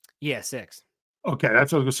 Yeah, 6. Okay,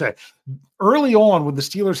 that's what I was going to say. Early on, when the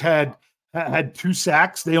Steelers had 2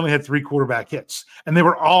 sacks, they only had 3 quarterback hits, and they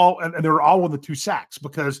were all on the 2 sacks,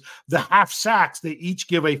 because the half sacks, they each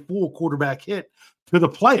give a full quarterback hit to the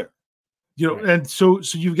player. Right. And so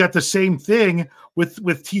you've got the same thing with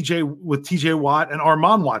TJ Watt and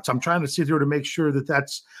Armon Watts. I'm trying to sit here to make sure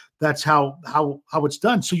that's how it's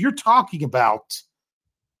done. So you're talking about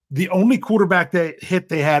the only quarterback hit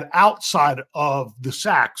they had outside of the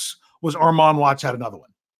sacks was Armon Watts had another one.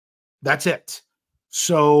 That's it.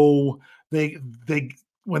 So they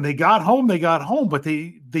when they got home, but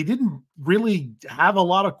they didn't really have a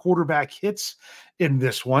lot of quarterback hits in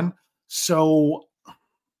this one. So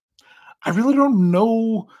I really don't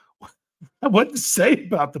know what to say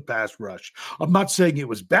about the pass rush. I'm not saying it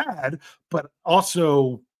was bad, but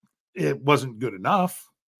also it wasn't good enough.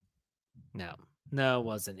 No, it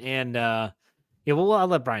wasn't. And I'll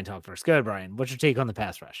let Brian talk first. Go ahead, Brian. What's your take on the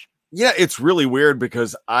pass rush? Yeah, it's really weird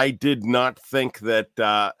because I did not think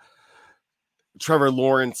that Trevor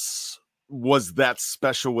Lawrence was that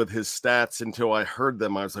special with his stats until I heard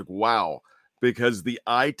them. I was like, wow, because the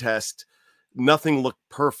eye test, nothing looked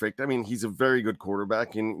perfect. I mean, he's a very good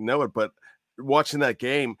quarterback, and you know it, but watching that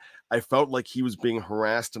game, I felt like he was being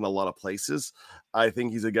harassed in a lot of places. I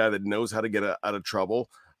think he's a guy that knows how to get out of trouble.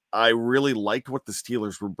 I really liked what the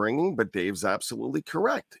Steelers were bringing, but Dave's absolutely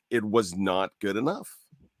correct. It was not good enough.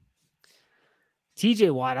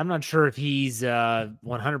 TJ Watt, I'm not sure if he's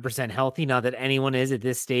 100% healthy, not that anyone is at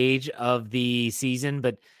this stage of the season,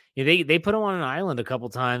 but they put him on an island a couple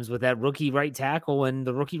times with that rookie right tackle, and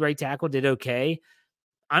the rookie right tackle did okay.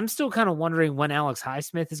 I'm still kind of wondering when Alex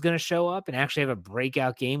Highsmith is going to show up and actually have a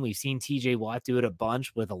breakout game. We've seen TJ Watt do it a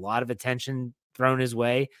bunch with a lot of attention thrown his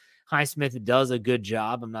way. Highsmith does a good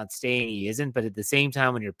job. I'm not saying he isn't, but at the same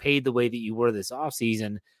time, when you're paid the way that you were this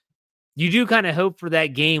offseason, you do kind of hope for that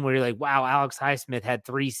game where you're like, wow, Alex Highsmith had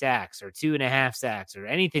 3 sacks or 2.5 sacks or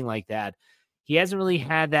anything like that. He hasn't really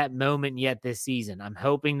had that moment yet this season. I'm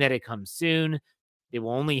hoping that it comes soon. It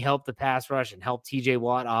will only help the pass rush and help TJ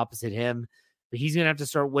Watt opposite him, but he's going to have to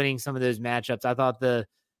start winning some of those matchups. I thought the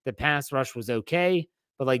pass rush was okay,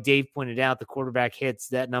 but like Dave pointed out, the quarterback hits,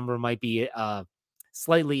 that number might be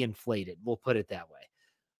slightly inflated. We'll put it that way.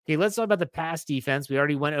 Okay, let's talk about the pass defense. We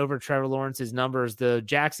already went over Trevor Lawrence's numbers. The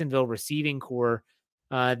Jacksonville receiving core,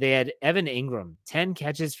 they had Evan Ingram, 10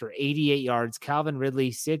 catches for 88 yards. Calvin Ridley,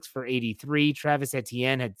 6 for 83. Travis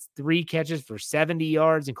Etienne had 3 catches for 70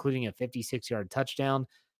 yards, including a 56-yard touchdown.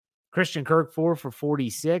 Christian Kirk, 4 for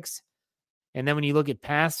 46. And then when you look at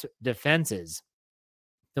pass defenses,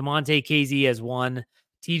 DeMonte Casey has 1,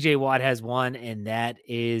 TJ Watt has 1, and that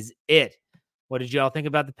is it. What did y'all think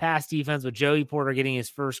about the pass defense with Joey Porter getting his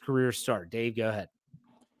first career start? Dave, go ahead.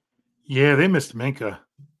 Yeah, they missed Minkah.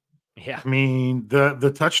 Yeah. I mean,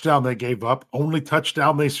 the touchdown they gave up, only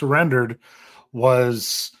touchdown they surrendered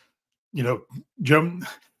was, you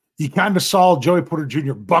kind of saw Joey Porter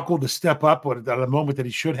Jr. buckle to step up at a moment that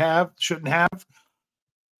he shouldn't have.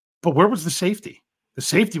 But where was the safety? The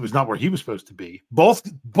safety was not where he was supposed to be.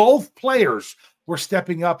 Both players were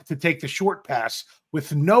stepping up to take the short pass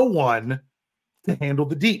with no one to handle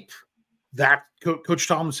the deep. That Coach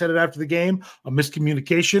Tomlin said it after the game, a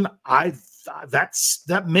miscommunication.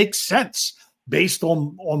 That makes sense based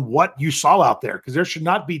on what you saw out there, because there should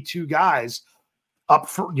not be 2 guys up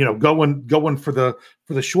for going for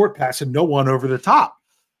the short pass and no one over the top.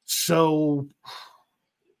 So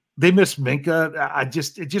they missed Minkah.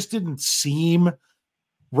 It just didn't seem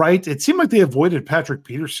right. It seemed like they avoided Patrick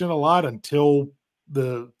Peterson a lot until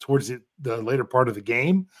towards the later part of the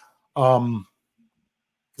game.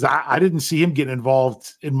 because I didn't see him getting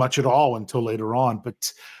involved in much at all until later on.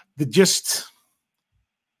 But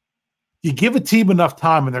you give a team enough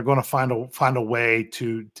time, and they're going to find a way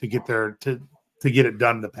to get there to get it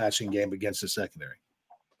done in the passing game against the secondary.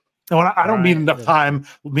 And I don't mean enough time,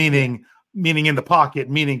 meaning in the pocket,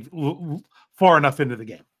 meaning far enough into the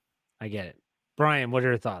game. I get it. Brian, what are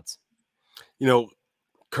your thoughts?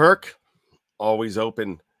 Kirk, always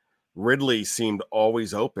open. Ridley seemed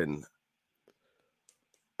always open.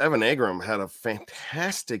 Evan Engram had a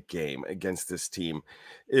fantastic game against this team.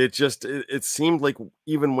 It seemed like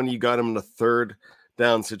even when you got him in the third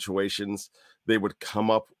down situations, they would come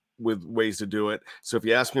up with ways to do it. So if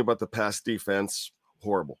you ask me about the pass defense,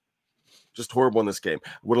 horrible. Just horrible in this game.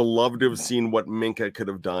 Would have loved to have seen what Minkah could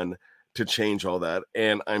have done to change all that.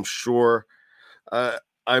 And I'm sure at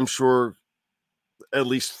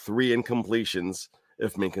least 3 incompletions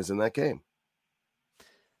if Minkah's in that game.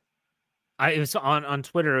 It was on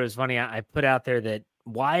Twitter. It was funny. I put out there that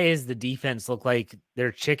why is the defense look like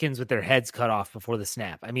they're chickens with their heads cut off before the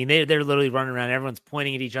snap? I mean, they're literally running around. Everyone's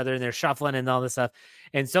pointing at each other and they're shuffling and all this stuff.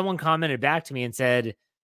 And someone commented back to me and said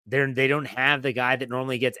they don't have the guy that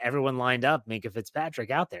normally gets everyone lined up, Minkah Fitzpatrick,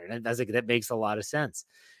 out there. And I was like, that makes a lot of sense.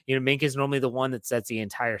 Minkah is normally the one that sets the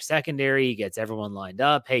entire secondary. He gets everyone lined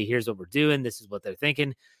up. Hey, here's what we're doing. This is what they're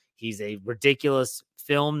thinking. He's a ridiculous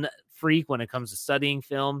film freak when it comes to studying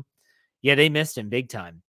film. Yeah, they missed him big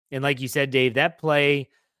time. And like you said, Dave, that play,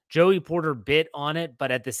 Joey Porter bit on it,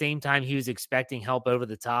 but at the same time, he was expecting help over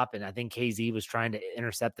the top. And I think KZ was trying to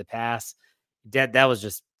intercept the pass. That was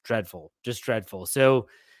just dreadful, So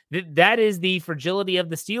that is the fragility of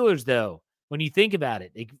the Steelers, though. When you think about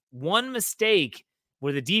it, one mistake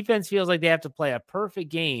where the defense feels like they have to play a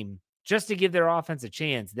perfect game just to give their offense a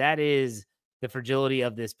chance. That is the fragility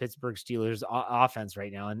of this Pittsburgh Steelers offense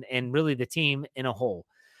right now, and really the team in a whole.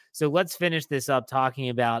 So let's finish this up talking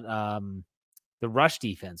about the rush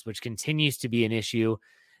defense, which continues to be an issue.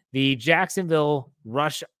 The Jacksonville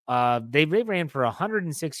rush, they ran for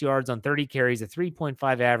 106 yards on 30 carries, a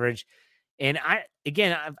 3.5 average. And I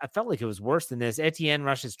felt like it was worse than this. Etienne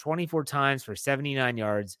rushes 24 times for 79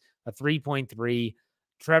 yards, a 3.3.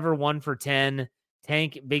 Trevor 1 for 10.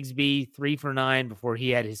 Tank Bigsby 3 for 9 before he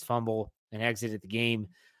had his fumble and exited the game.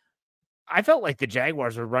 I felt like the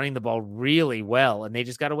Jaguars were running the ball really well, and they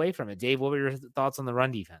just got away from it. Dave, what were your thoughts on the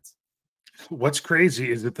run defense? What's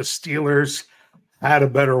crazy is that the Steelers had a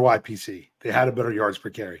better YPC. They had a better yards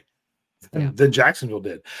per carry than Jacksonville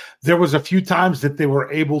did. There was a few times that they were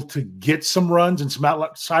able to get some runs and some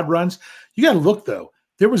outside runs. You got to look, though.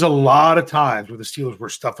 There was a lot of times where the Steelers were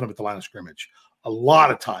stuffing them at the line of scrimmage. A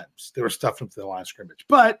lot of times they were stuffing them at the line of scrimmage.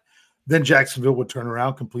 But then Jacksonville would turn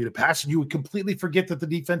around, complete a pass, and you would completely forget that the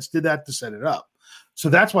defense did that to set it up. So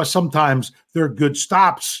that's why sometimes their good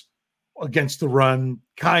stops against the run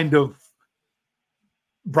kind of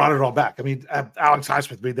brought it all back. I mean, Alex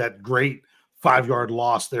Highsmith made that great 5-yard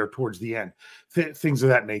loss there towards the end, things of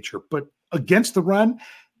that nature. But against the run,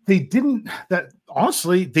 they didn't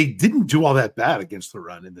do all that bad against the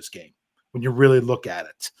run in this game when you really look at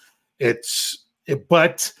it.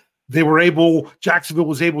 But they were Jacksonville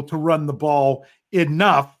was able to run the ball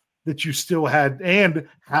enough that you still had and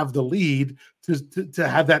have the lead to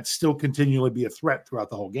have that still continually be a threat throughout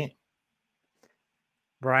the whole game.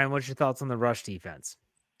 Brian, what's your thoughts on the rush defense?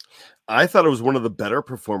 I thought it was one of the better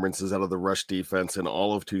performances out of the rush defense in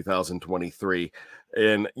all of 2023.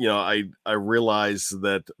 And, I realize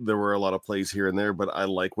that there were a lot of plays here and there, but I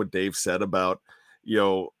like what Dave said about,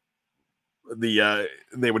 they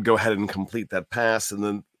would go ahead and complete that pass, and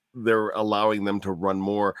then they're allowing them to run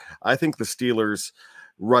more. I think the Steelers'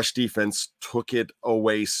 rush defense took it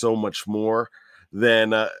away so much more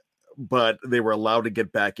than, but they were allowed to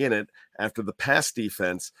get back in it after the pass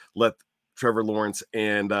defense let Trevor Lawrence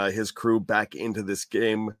and his crew back into this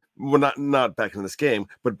game. Well, not back into this game,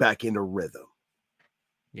 but back into rhythm.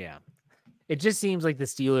 Yeah. It just seems like the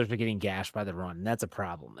Steelers are getting gashed by the run, and that's a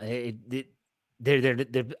problem. Their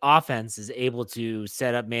offense is able to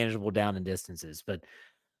set up manageable down and distances, but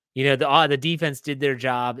the defense did their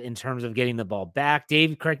job in terms of getting the ball back.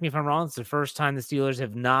 Dave, correct me if I'm wrong. It's the first time the Steelers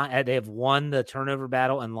have won the turnover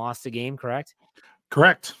battle and lost the game, correct?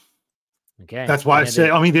 Correct. Okay. That's why they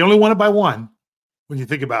only won it by one when you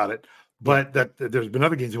think about it, but there's been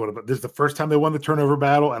other games they won it, but this is the first time they won the turnover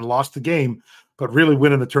battle and lost the game, but really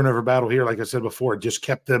winning the turnover battle here, like I said before, just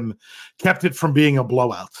kept it from being a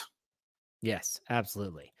blowout. Yes,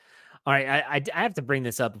 absolutely. All right. I have to bring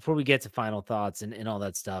this up before we get to final thoughts and all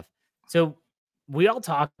that stuff. So we all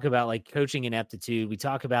talk about like coaching ineptitude. We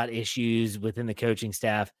talk about issues within the coaching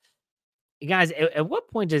staff. You guys, at what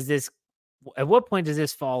point does this at what point does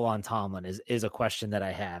this fall on Tomlin is a question that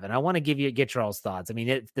I have. And I want to get your all's thoughts. I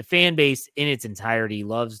mean, the fan base in its entirety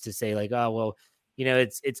loves to say like, oh, well,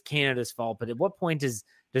 it's Canada's fault. But at what point does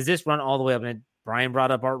this run all the way up? And Brian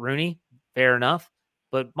brought up Art Rooney. Fair enough.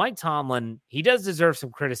 But Mike Tomlin, he does deserve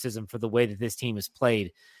some criticism for the way that this team has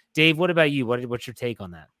played. Dave, what about you? What's your take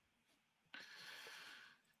on that?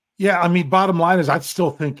 Yeah, I mean, bottom line is I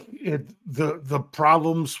still think the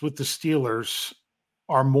problems with the Steelers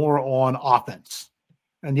are more on offense.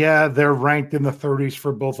 And yeah, they're ranked in the 30s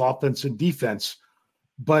for both offense and defense.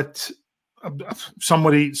 But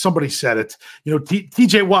somebody said it.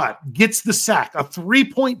 TJ Watt gets the sack, a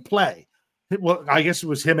 3-point play. Well, I guess it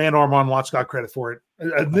was him and Armand Watts got credit for it.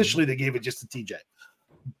 Initially, they gave it just to TJ.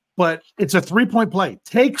 But it's a 3-point play.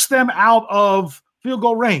 Takes them out of field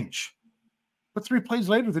goal range. But 3 plays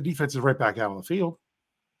later, the defense is right back out on the field.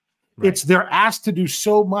 Right. They're asked to do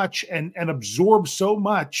so much and absorb so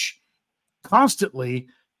much constantly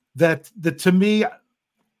that to me,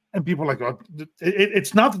 and people are like,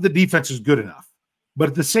 it's not that the defense is good enough. But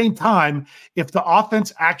at the same time, if the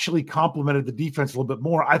offense actually complemented the defense a little bit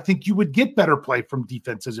more, I think you would get better play from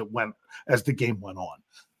defense as the game went on.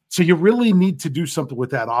 So you really need to do something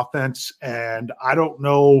with that offense. And I don't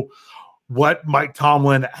know what Mike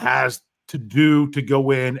Tomlin has to do to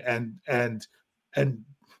go in and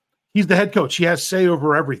he's the head coach. He has say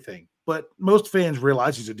over everything. But most fans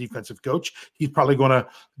realize he's a defensive coach. He's probably going to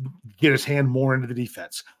get his hand more into the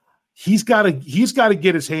defense. He's got to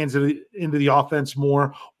get his hands into the offense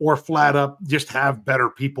more, or flat up just have better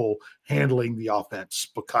people handling the offense,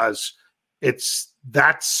 because that's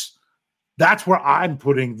where I'm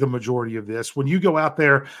putting the majority of this. When you go out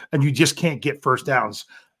there and you just can't get first downs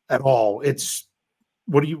at all,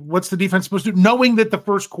 what's the defense supposed to do? Knowing that the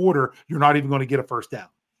first quarter you're not even going to get a first down,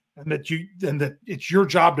 and that it's your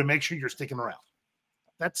job to make sure you're sticking around.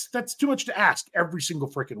 That's too much to ask every single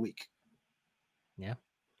freaking week. Yeah.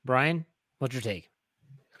 Brian, what's your take?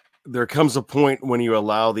 There comes a point when you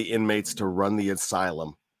allow the inmates to run the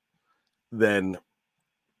asylum, then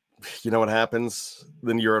you know what happens?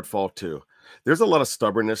 Then you're at fault too. There's a lot of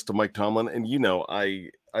stubbornness to Mike Tomlin. And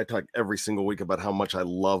I talk every single week about how much I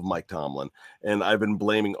love Mike Tomlin. And I've been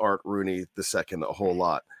blaming Art Rooney II a whole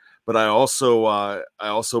lot. But I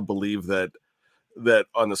also believe that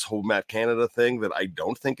on this whole Matt Canada thing that I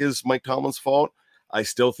don't think is Mike Tomlin's fault. I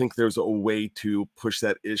still think there's a way to push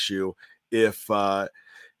that issue if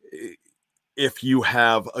you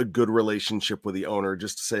have a good relationship with the owner,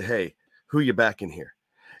 just to say, hey, who you back in here?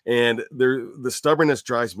 And the stubbornness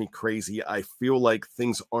drives me crazy. I feel like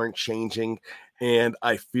things aren't changing. And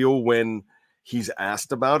I feel when he's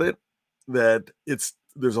asked about it, that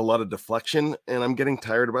there's a lot of deflection, and I'm getting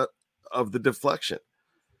tired of the deflection.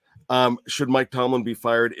 Should Mike Tomlin be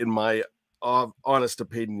fired? In my honest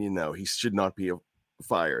opinion, no, he should not be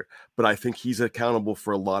fired. But I think he's accountable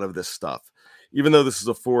for a lot of this stuff. Even though this is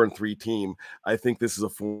a 4-3 team, I think this is a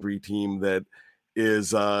 4-3 team that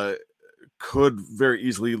is could very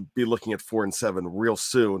easily be looking at 4-7 real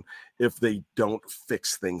soon if they don't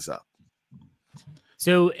fix things up.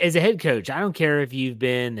 So as a head coach, I don't care if you've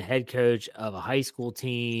been the head coach of a high school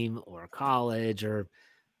team or a college or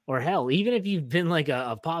hell, even if you've been like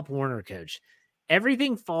a Pop Warner coach,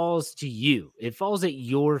 everything falls to you. It falls at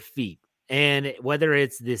your feet. And whether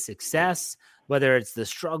it's the success, whether it's the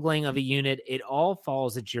struggling of a unit, it all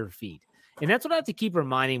falls at your feet. And that's what I have to keep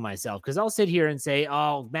reminding myself, because I'll sit here and say,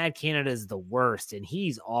 oh, Matt Canada is the worst and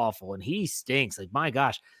he's awful and he stinks. Like, my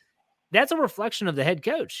gosh, that's a reflection of the head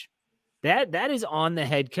coach. That is on the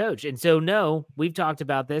head coach. And so, no, we've talked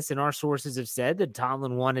about this, and our sources have said that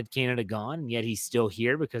Tomlin wanted Canada gone, and yet he's still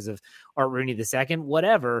here because of Art Rooney II,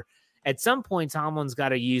 whatever. At some point, Tomlin's got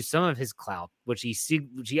to use some of his clout, which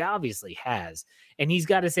he obviously has. And he's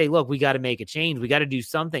got to say, look, we got to make a change. We got to do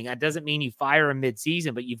something. That doesn't mean you fire him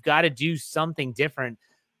midseason, but you've got to do something different.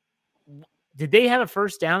 Did they have a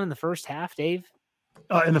first down in the first half, Dave?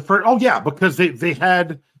 In the first, oh yeah, because they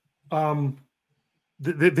had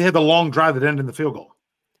they had the long drive that ended in the field goal.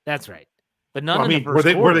 That's right. But none in the first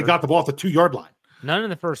quarter. Where they got the ball at the 2-yard line. None in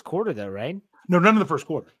the first quarter, though, right? No, none in the first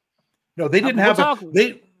quarter. No, they didn't have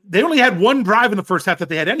They only had one drive in the first half that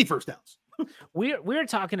they had any first downs. We're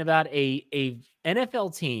talking about a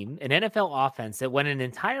NFL team, an NFL offense that went an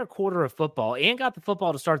entire quarter of football and got the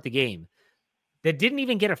football to start the game that didn't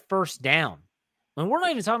even get a first down. And we're not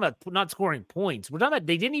even talking about not scoring points. We're talking about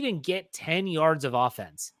they didn't even get 10 yards of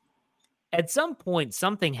offense. At some point,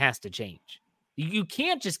 something has to change. You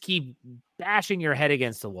can't just keep bashing your head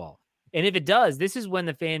against the wall. And if it does, this is when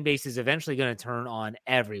the fan base is eventually going to turn on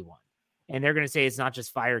everyone. and they're going to say it's not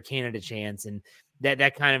just fire Canada chance, and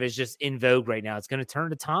that kind of is just in vogue right now. It's going to turn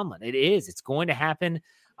to Tomlin. It is. It's going to happen.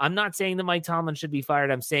 I'm not saying that Mike Tomlin should be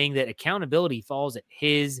fired. I'm saying that accountability falls at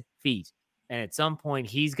his feet. And at some point,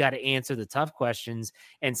 he's got to answer the tough questions.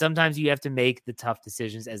 And sometimes you have to make the tough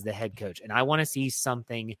decisions as the head coach. And I want to see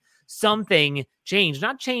something change,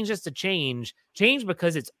 not change just to change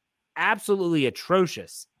because it's absolutely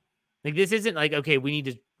atrocious. Like, this isn't like, okay, we need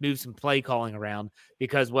to move some play calling around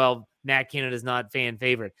because, well, Matt Canada's not fan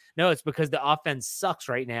favorite. No, it's because the offense sucks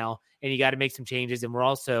right now and you got to make some changes. And we're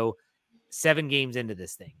also 7 games into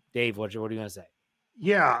this thing. Dave, what are you going to say?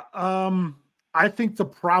 Yeah. I think the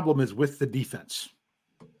problem is with the defense.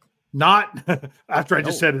 Not after I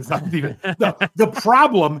just said it's not the defense. The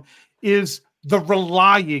problem is the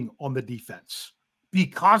relying on the defense.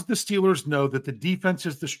 Because the Steelers know that the defense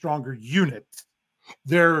is the stronger unit,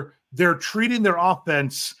 they're treating their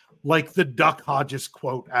offense like the Duck Hodges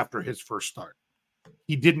quote after his first start.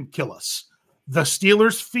 He didn't kill us. The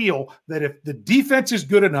Steelers feel that if the defense is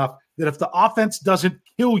good enough, that if the offense doesn't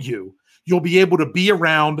kill you, you'll be able to be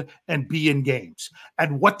around and be in games.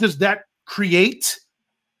 And what does that create?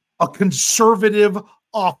 A conservative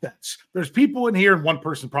offense. There's people in here, and one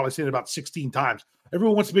person probably said it about 16 times.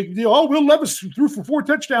 Everyone wants to make a deal. Oh, Will Levis threw for 4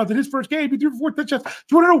 touchdowns in his first game. He threw for 4 touchdowns. Do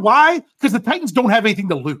you want to know why? Because the Titans don't have anything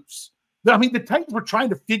to lose. I mean, the Titans were trying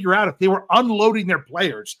to figure out if they were unloading their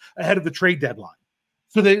players ahead of the trade deadline.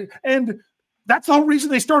 And that's the whole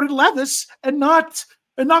reason they started Levis and not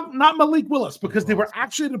Malik Willis, because they were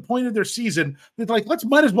actually at a point in their season that, like,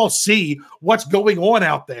 might as well see what's going on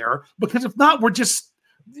out there, because if not,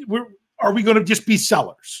 are we going to just be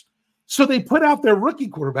sellers? So they put out their rookie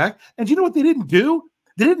quarterback, and you know what they didn't do?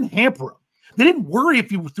 They didn't hamper him. They didn't worry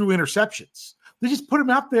if he threw interceptions. They just put him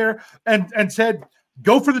out there and said,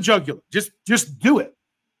 go for the jugular. Just do it.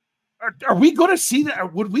 Are we going to see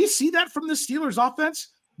that? Would we see that from the Steelers offense?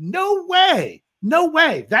 No way. No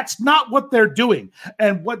way. That's not what they're doing.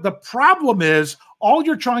 And what the problem is, all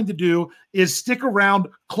you're trying to do is stick around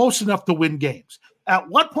close enough to win games. At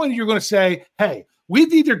what point are you going to say, hey,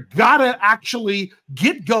 we've either got to actually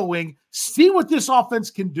get going, see what this offense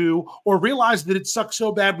can do, or realize that it sucks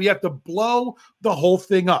so bad we have to blow the whole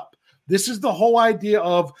thing up. This is the whole idea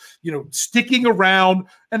of, sticking around.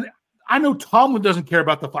 And I know Tomlin doesn't care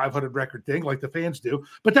about the 500 record thing like the fans do,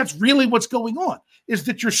 but that's really what's going on, is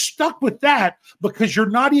that you're stuck with that because you're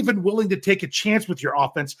not even willing to take a chance with your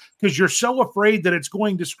offense because you're so afraid that it's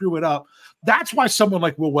going to screw it up. That's why someone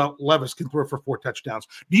like Will Levis can throw for 4 touchdowns.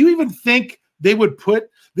 Do you even think they would put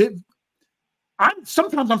that?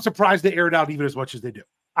 Sometimes I'm surprised they air it out even as much as they do.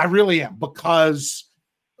 I really am, because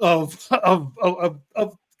of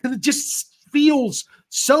because it just feels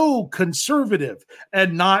so conservative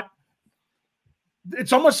and not.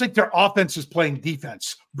 It's almost like their offense is playing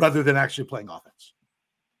defense rather than actually playing offense.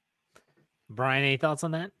 Brian, any thoughts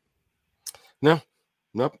on that? Nope.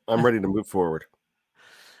 I'm ready to move forward.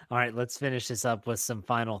 All right, let's finish this up with some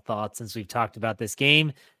final thoughts since we've talked about this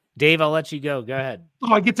game. Dave, I'll let you go. Go ahead.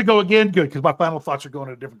 Oh, I get to go again? Good, because my final thoughts are going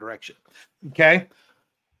in a different direction. Okay.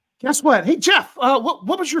 Guess what? Hey, Jeff,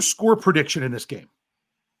 what was your score prediction in this game?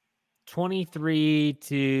 23-20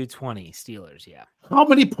 Steelers, yeah. How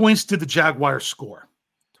many points did the Jaguars score?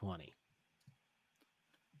 20.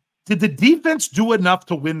 Did the defense do enough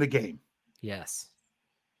to win the game? Yes.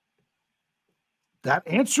 That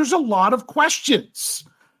answers a lot of questions.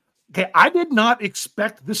 Okay, I did not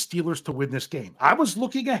expect the Steelers to win this game. I was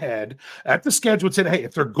looking ahead at the schedule and said, hey,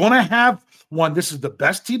 if they're going to have one, this is the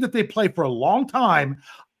best team that they play for a long time.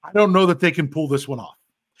 I don't know that they can pull this one off.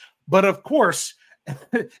 But of course,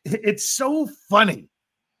 it's so funny.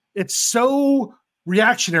 It's so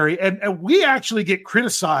reactionary. And we actually get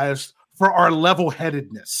criticized for our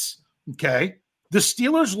level-headedness. Okay. The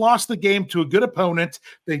Steelers lost the game to a good opponent.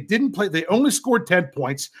 They didn't play. They only scored 10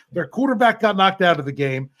 points. Their quarterback got knocked out of the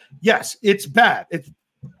game. Yes, it's bad.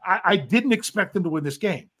 I didn't expect them to win this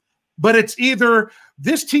game. But it's either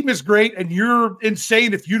this team is great and you're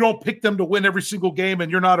insane if you don't pick them to win every single game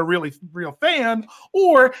and you're not a real fan,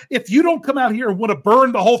 or if you don't come out here and want to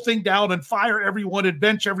burn the whole thing down and fire everyone and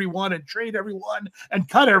bench everyone and trade everyone and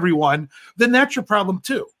cut everyone, then that's your problem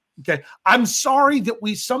too. Okay. I'm sorry that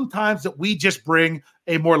we just bring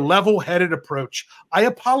a more level-headed approach. I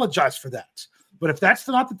apologize for that. But if that's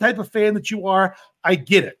not the type of fan that you are, I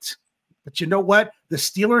get it. But you know what? The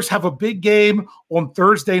Steelers have a big game on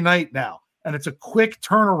Thursday night now, and it's a quick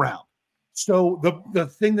turnaround. So the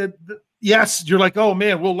thing that yes, you're like, oh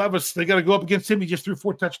man, Will Levis, they got to go up against him. He just threw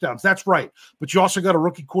 4 touchdowns. That's right. But you also got a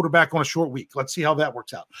rookie quarterback on a short week. Let's see how that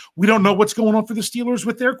works out. We don't know what's going on for the Steelers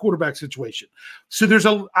with their quarterback situation.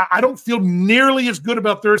 So I don't feel nearly as good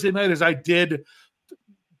about Thursday night as I did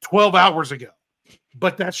 12 hours ago.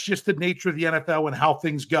 But that's just the nature of the NFL and how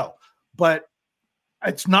things go. But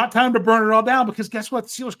it's not time to burn it all down, because guess what? The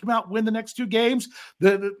Steelers come out and win the next 2 games.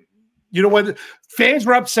 You know what? Fans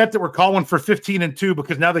were upset that we're calling for 15-2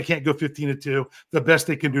 because now they can't go 15-2. The best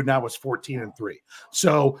they can do now is 14-3.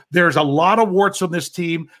 So there's a lot of warts on this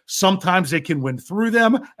team. Sometimes they can win through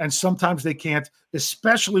them, and sometimes they can't,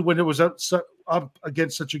 especially when it was up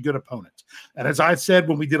against such a good opponent. And as I said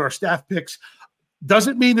when we did our staff picks,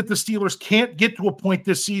 doesn't mean that the Steelers can't get to a point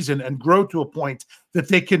this season and grow to a point that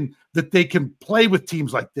they can play with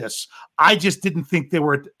teams like this. I just didn't think they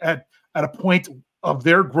were at a point of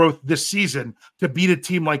their growth this season to beat a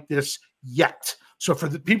team like this yet. So for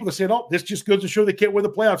the people that say, oh, this just goes to show they can't win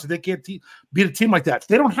the playoffs and they can't beat a team like that.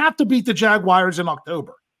 They don't have to beat the Jaguars in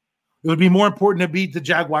October. It would be more important to beat the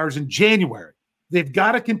Jaguars in January. They've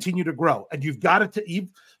got to continue to grow, and you've got to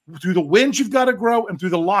through the wins, you've got to grow, and through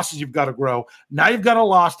the losses, you've got to grow. Now you've got a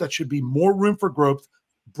loss that should be more room for growth.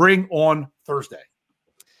 Bring on Thursday.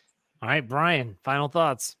 All right, Brian, final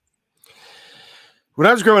thoughts. When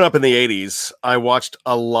I was growing up in the 80s, I watched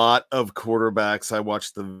a lot of quarterbacks. I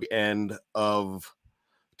watched the end of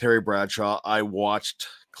Terry Bradshaw. I watched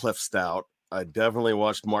Cliff Stout. I definitely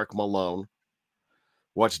watched Mark Malone.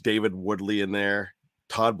 Watched David Woodley in there.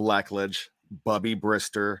 Todd Blackledge. Bubby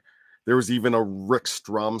Brister. There was even a Rick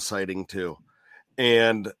Strom sighting too.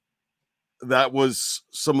 And that was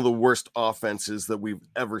some of the worst offenses that we've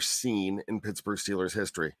ever seen in Pittsburgh Steelers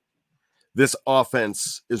history. This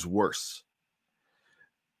offense is worse.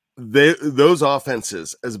 Those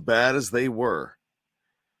offenses, as bad as they were,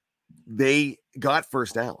 they got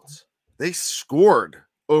first downs. They scored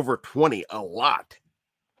over 20 a lot.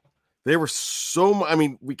 They were so, I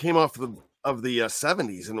mean, we came off of the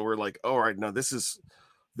 70s and we're like, all right, no, this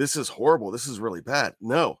is horrible. This is really bad.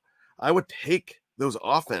 No, I would take those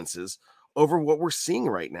offenses over what we're seeing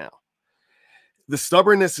right now. The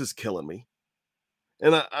stubbornness is killing me.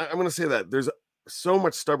 And I'm going to say that there's so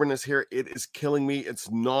much stubbornness here. It is killing me. It's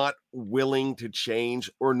not willing to change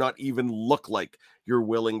or not even look like you're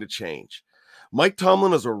willing to change. Mike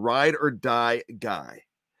Tomlin is a ride or die guy.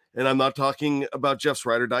 And I'm not talking about Jeff's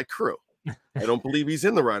ride or die crew. I don't believe he's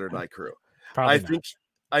in the ride or die crew. I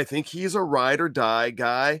think he's a ride or die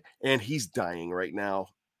guy, and he's dying right now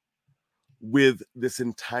with this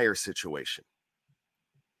entire situation.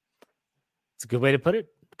 It's a good way to put it.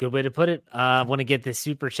 Good way to put it. I want to get this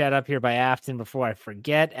super chat up here by Afton before I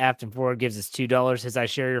forget. Afton Ford gives us $2. Says, I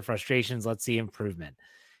share your frustrations. Let's see improvement.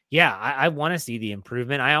 Yeah, I want to see the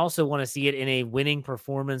improvement. I also want to see it in a winning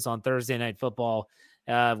performance on Thursday Night Football.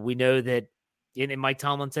 We know that, and Mike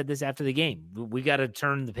Tomlin said this after the game, we got to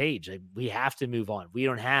turn the page. Like, we have to move on. We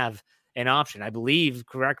don't have an option. I believe,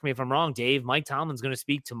 correct me if I'm wrong, Dave, Mike Tomlin's going to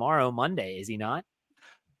speak tomorrow, Monday, is he not?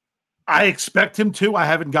 I expect him to. I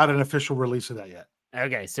haven't got an official release of that yet.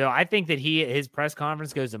 Okay, so I think that his press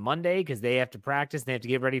conference goes to Monday because they have to practice. They have to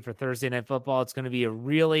get ready for Thursday Night Football. It's going to be a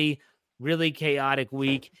really, really chaotic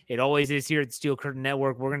week. It always is here at the Steel Curtain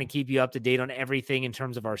Network. We're going to keep you up to date on everything in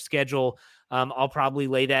terms of our schedule. I'll probably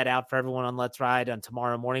lay that out for everyone on Let's Ride on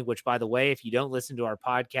tomorrow morning, which, by the way, if you don't listen to our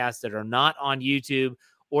podcasts that are not on YouTube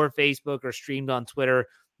or Facebook or streamed on Twitter,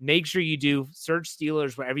 make sure you do. Search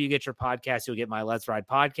Steelers wherever you get your podcast. You'll get my Let's Ride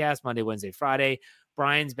podcast Monday, Wednesday, Friday,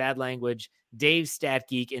 Brian's Bad Language, Dave's Stat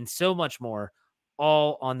Geek, and so much more,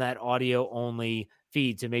 all on that audio-only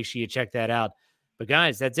feed. So make sure you check that out. But,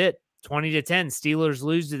 guys, that's it. 20-10. Steelers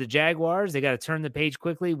lose to the Jaguars. They got to turn the page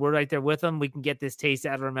quickly. We're right there with them. We can get this taste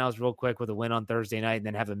out of our mouths real quick with a win on Thursday night and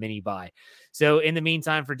then have a mini bye. So in the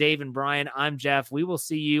meantime, for Dave and Brian, I'm Jeff. We will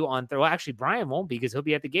see you on well, actually, Brian won't be because he'll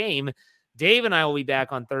be at the game. Dave and I will be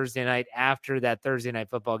back on Thursday night after that Thursday Night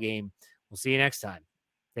Football game. We'll see you next time.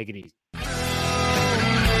 Take it easy.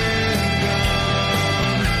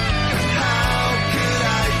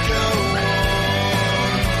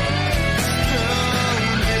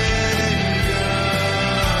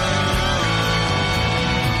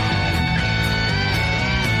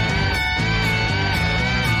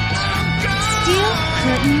 Steel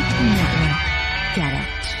Curtain Network. Get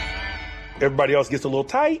it. Everybody else gets a little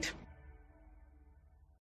tight.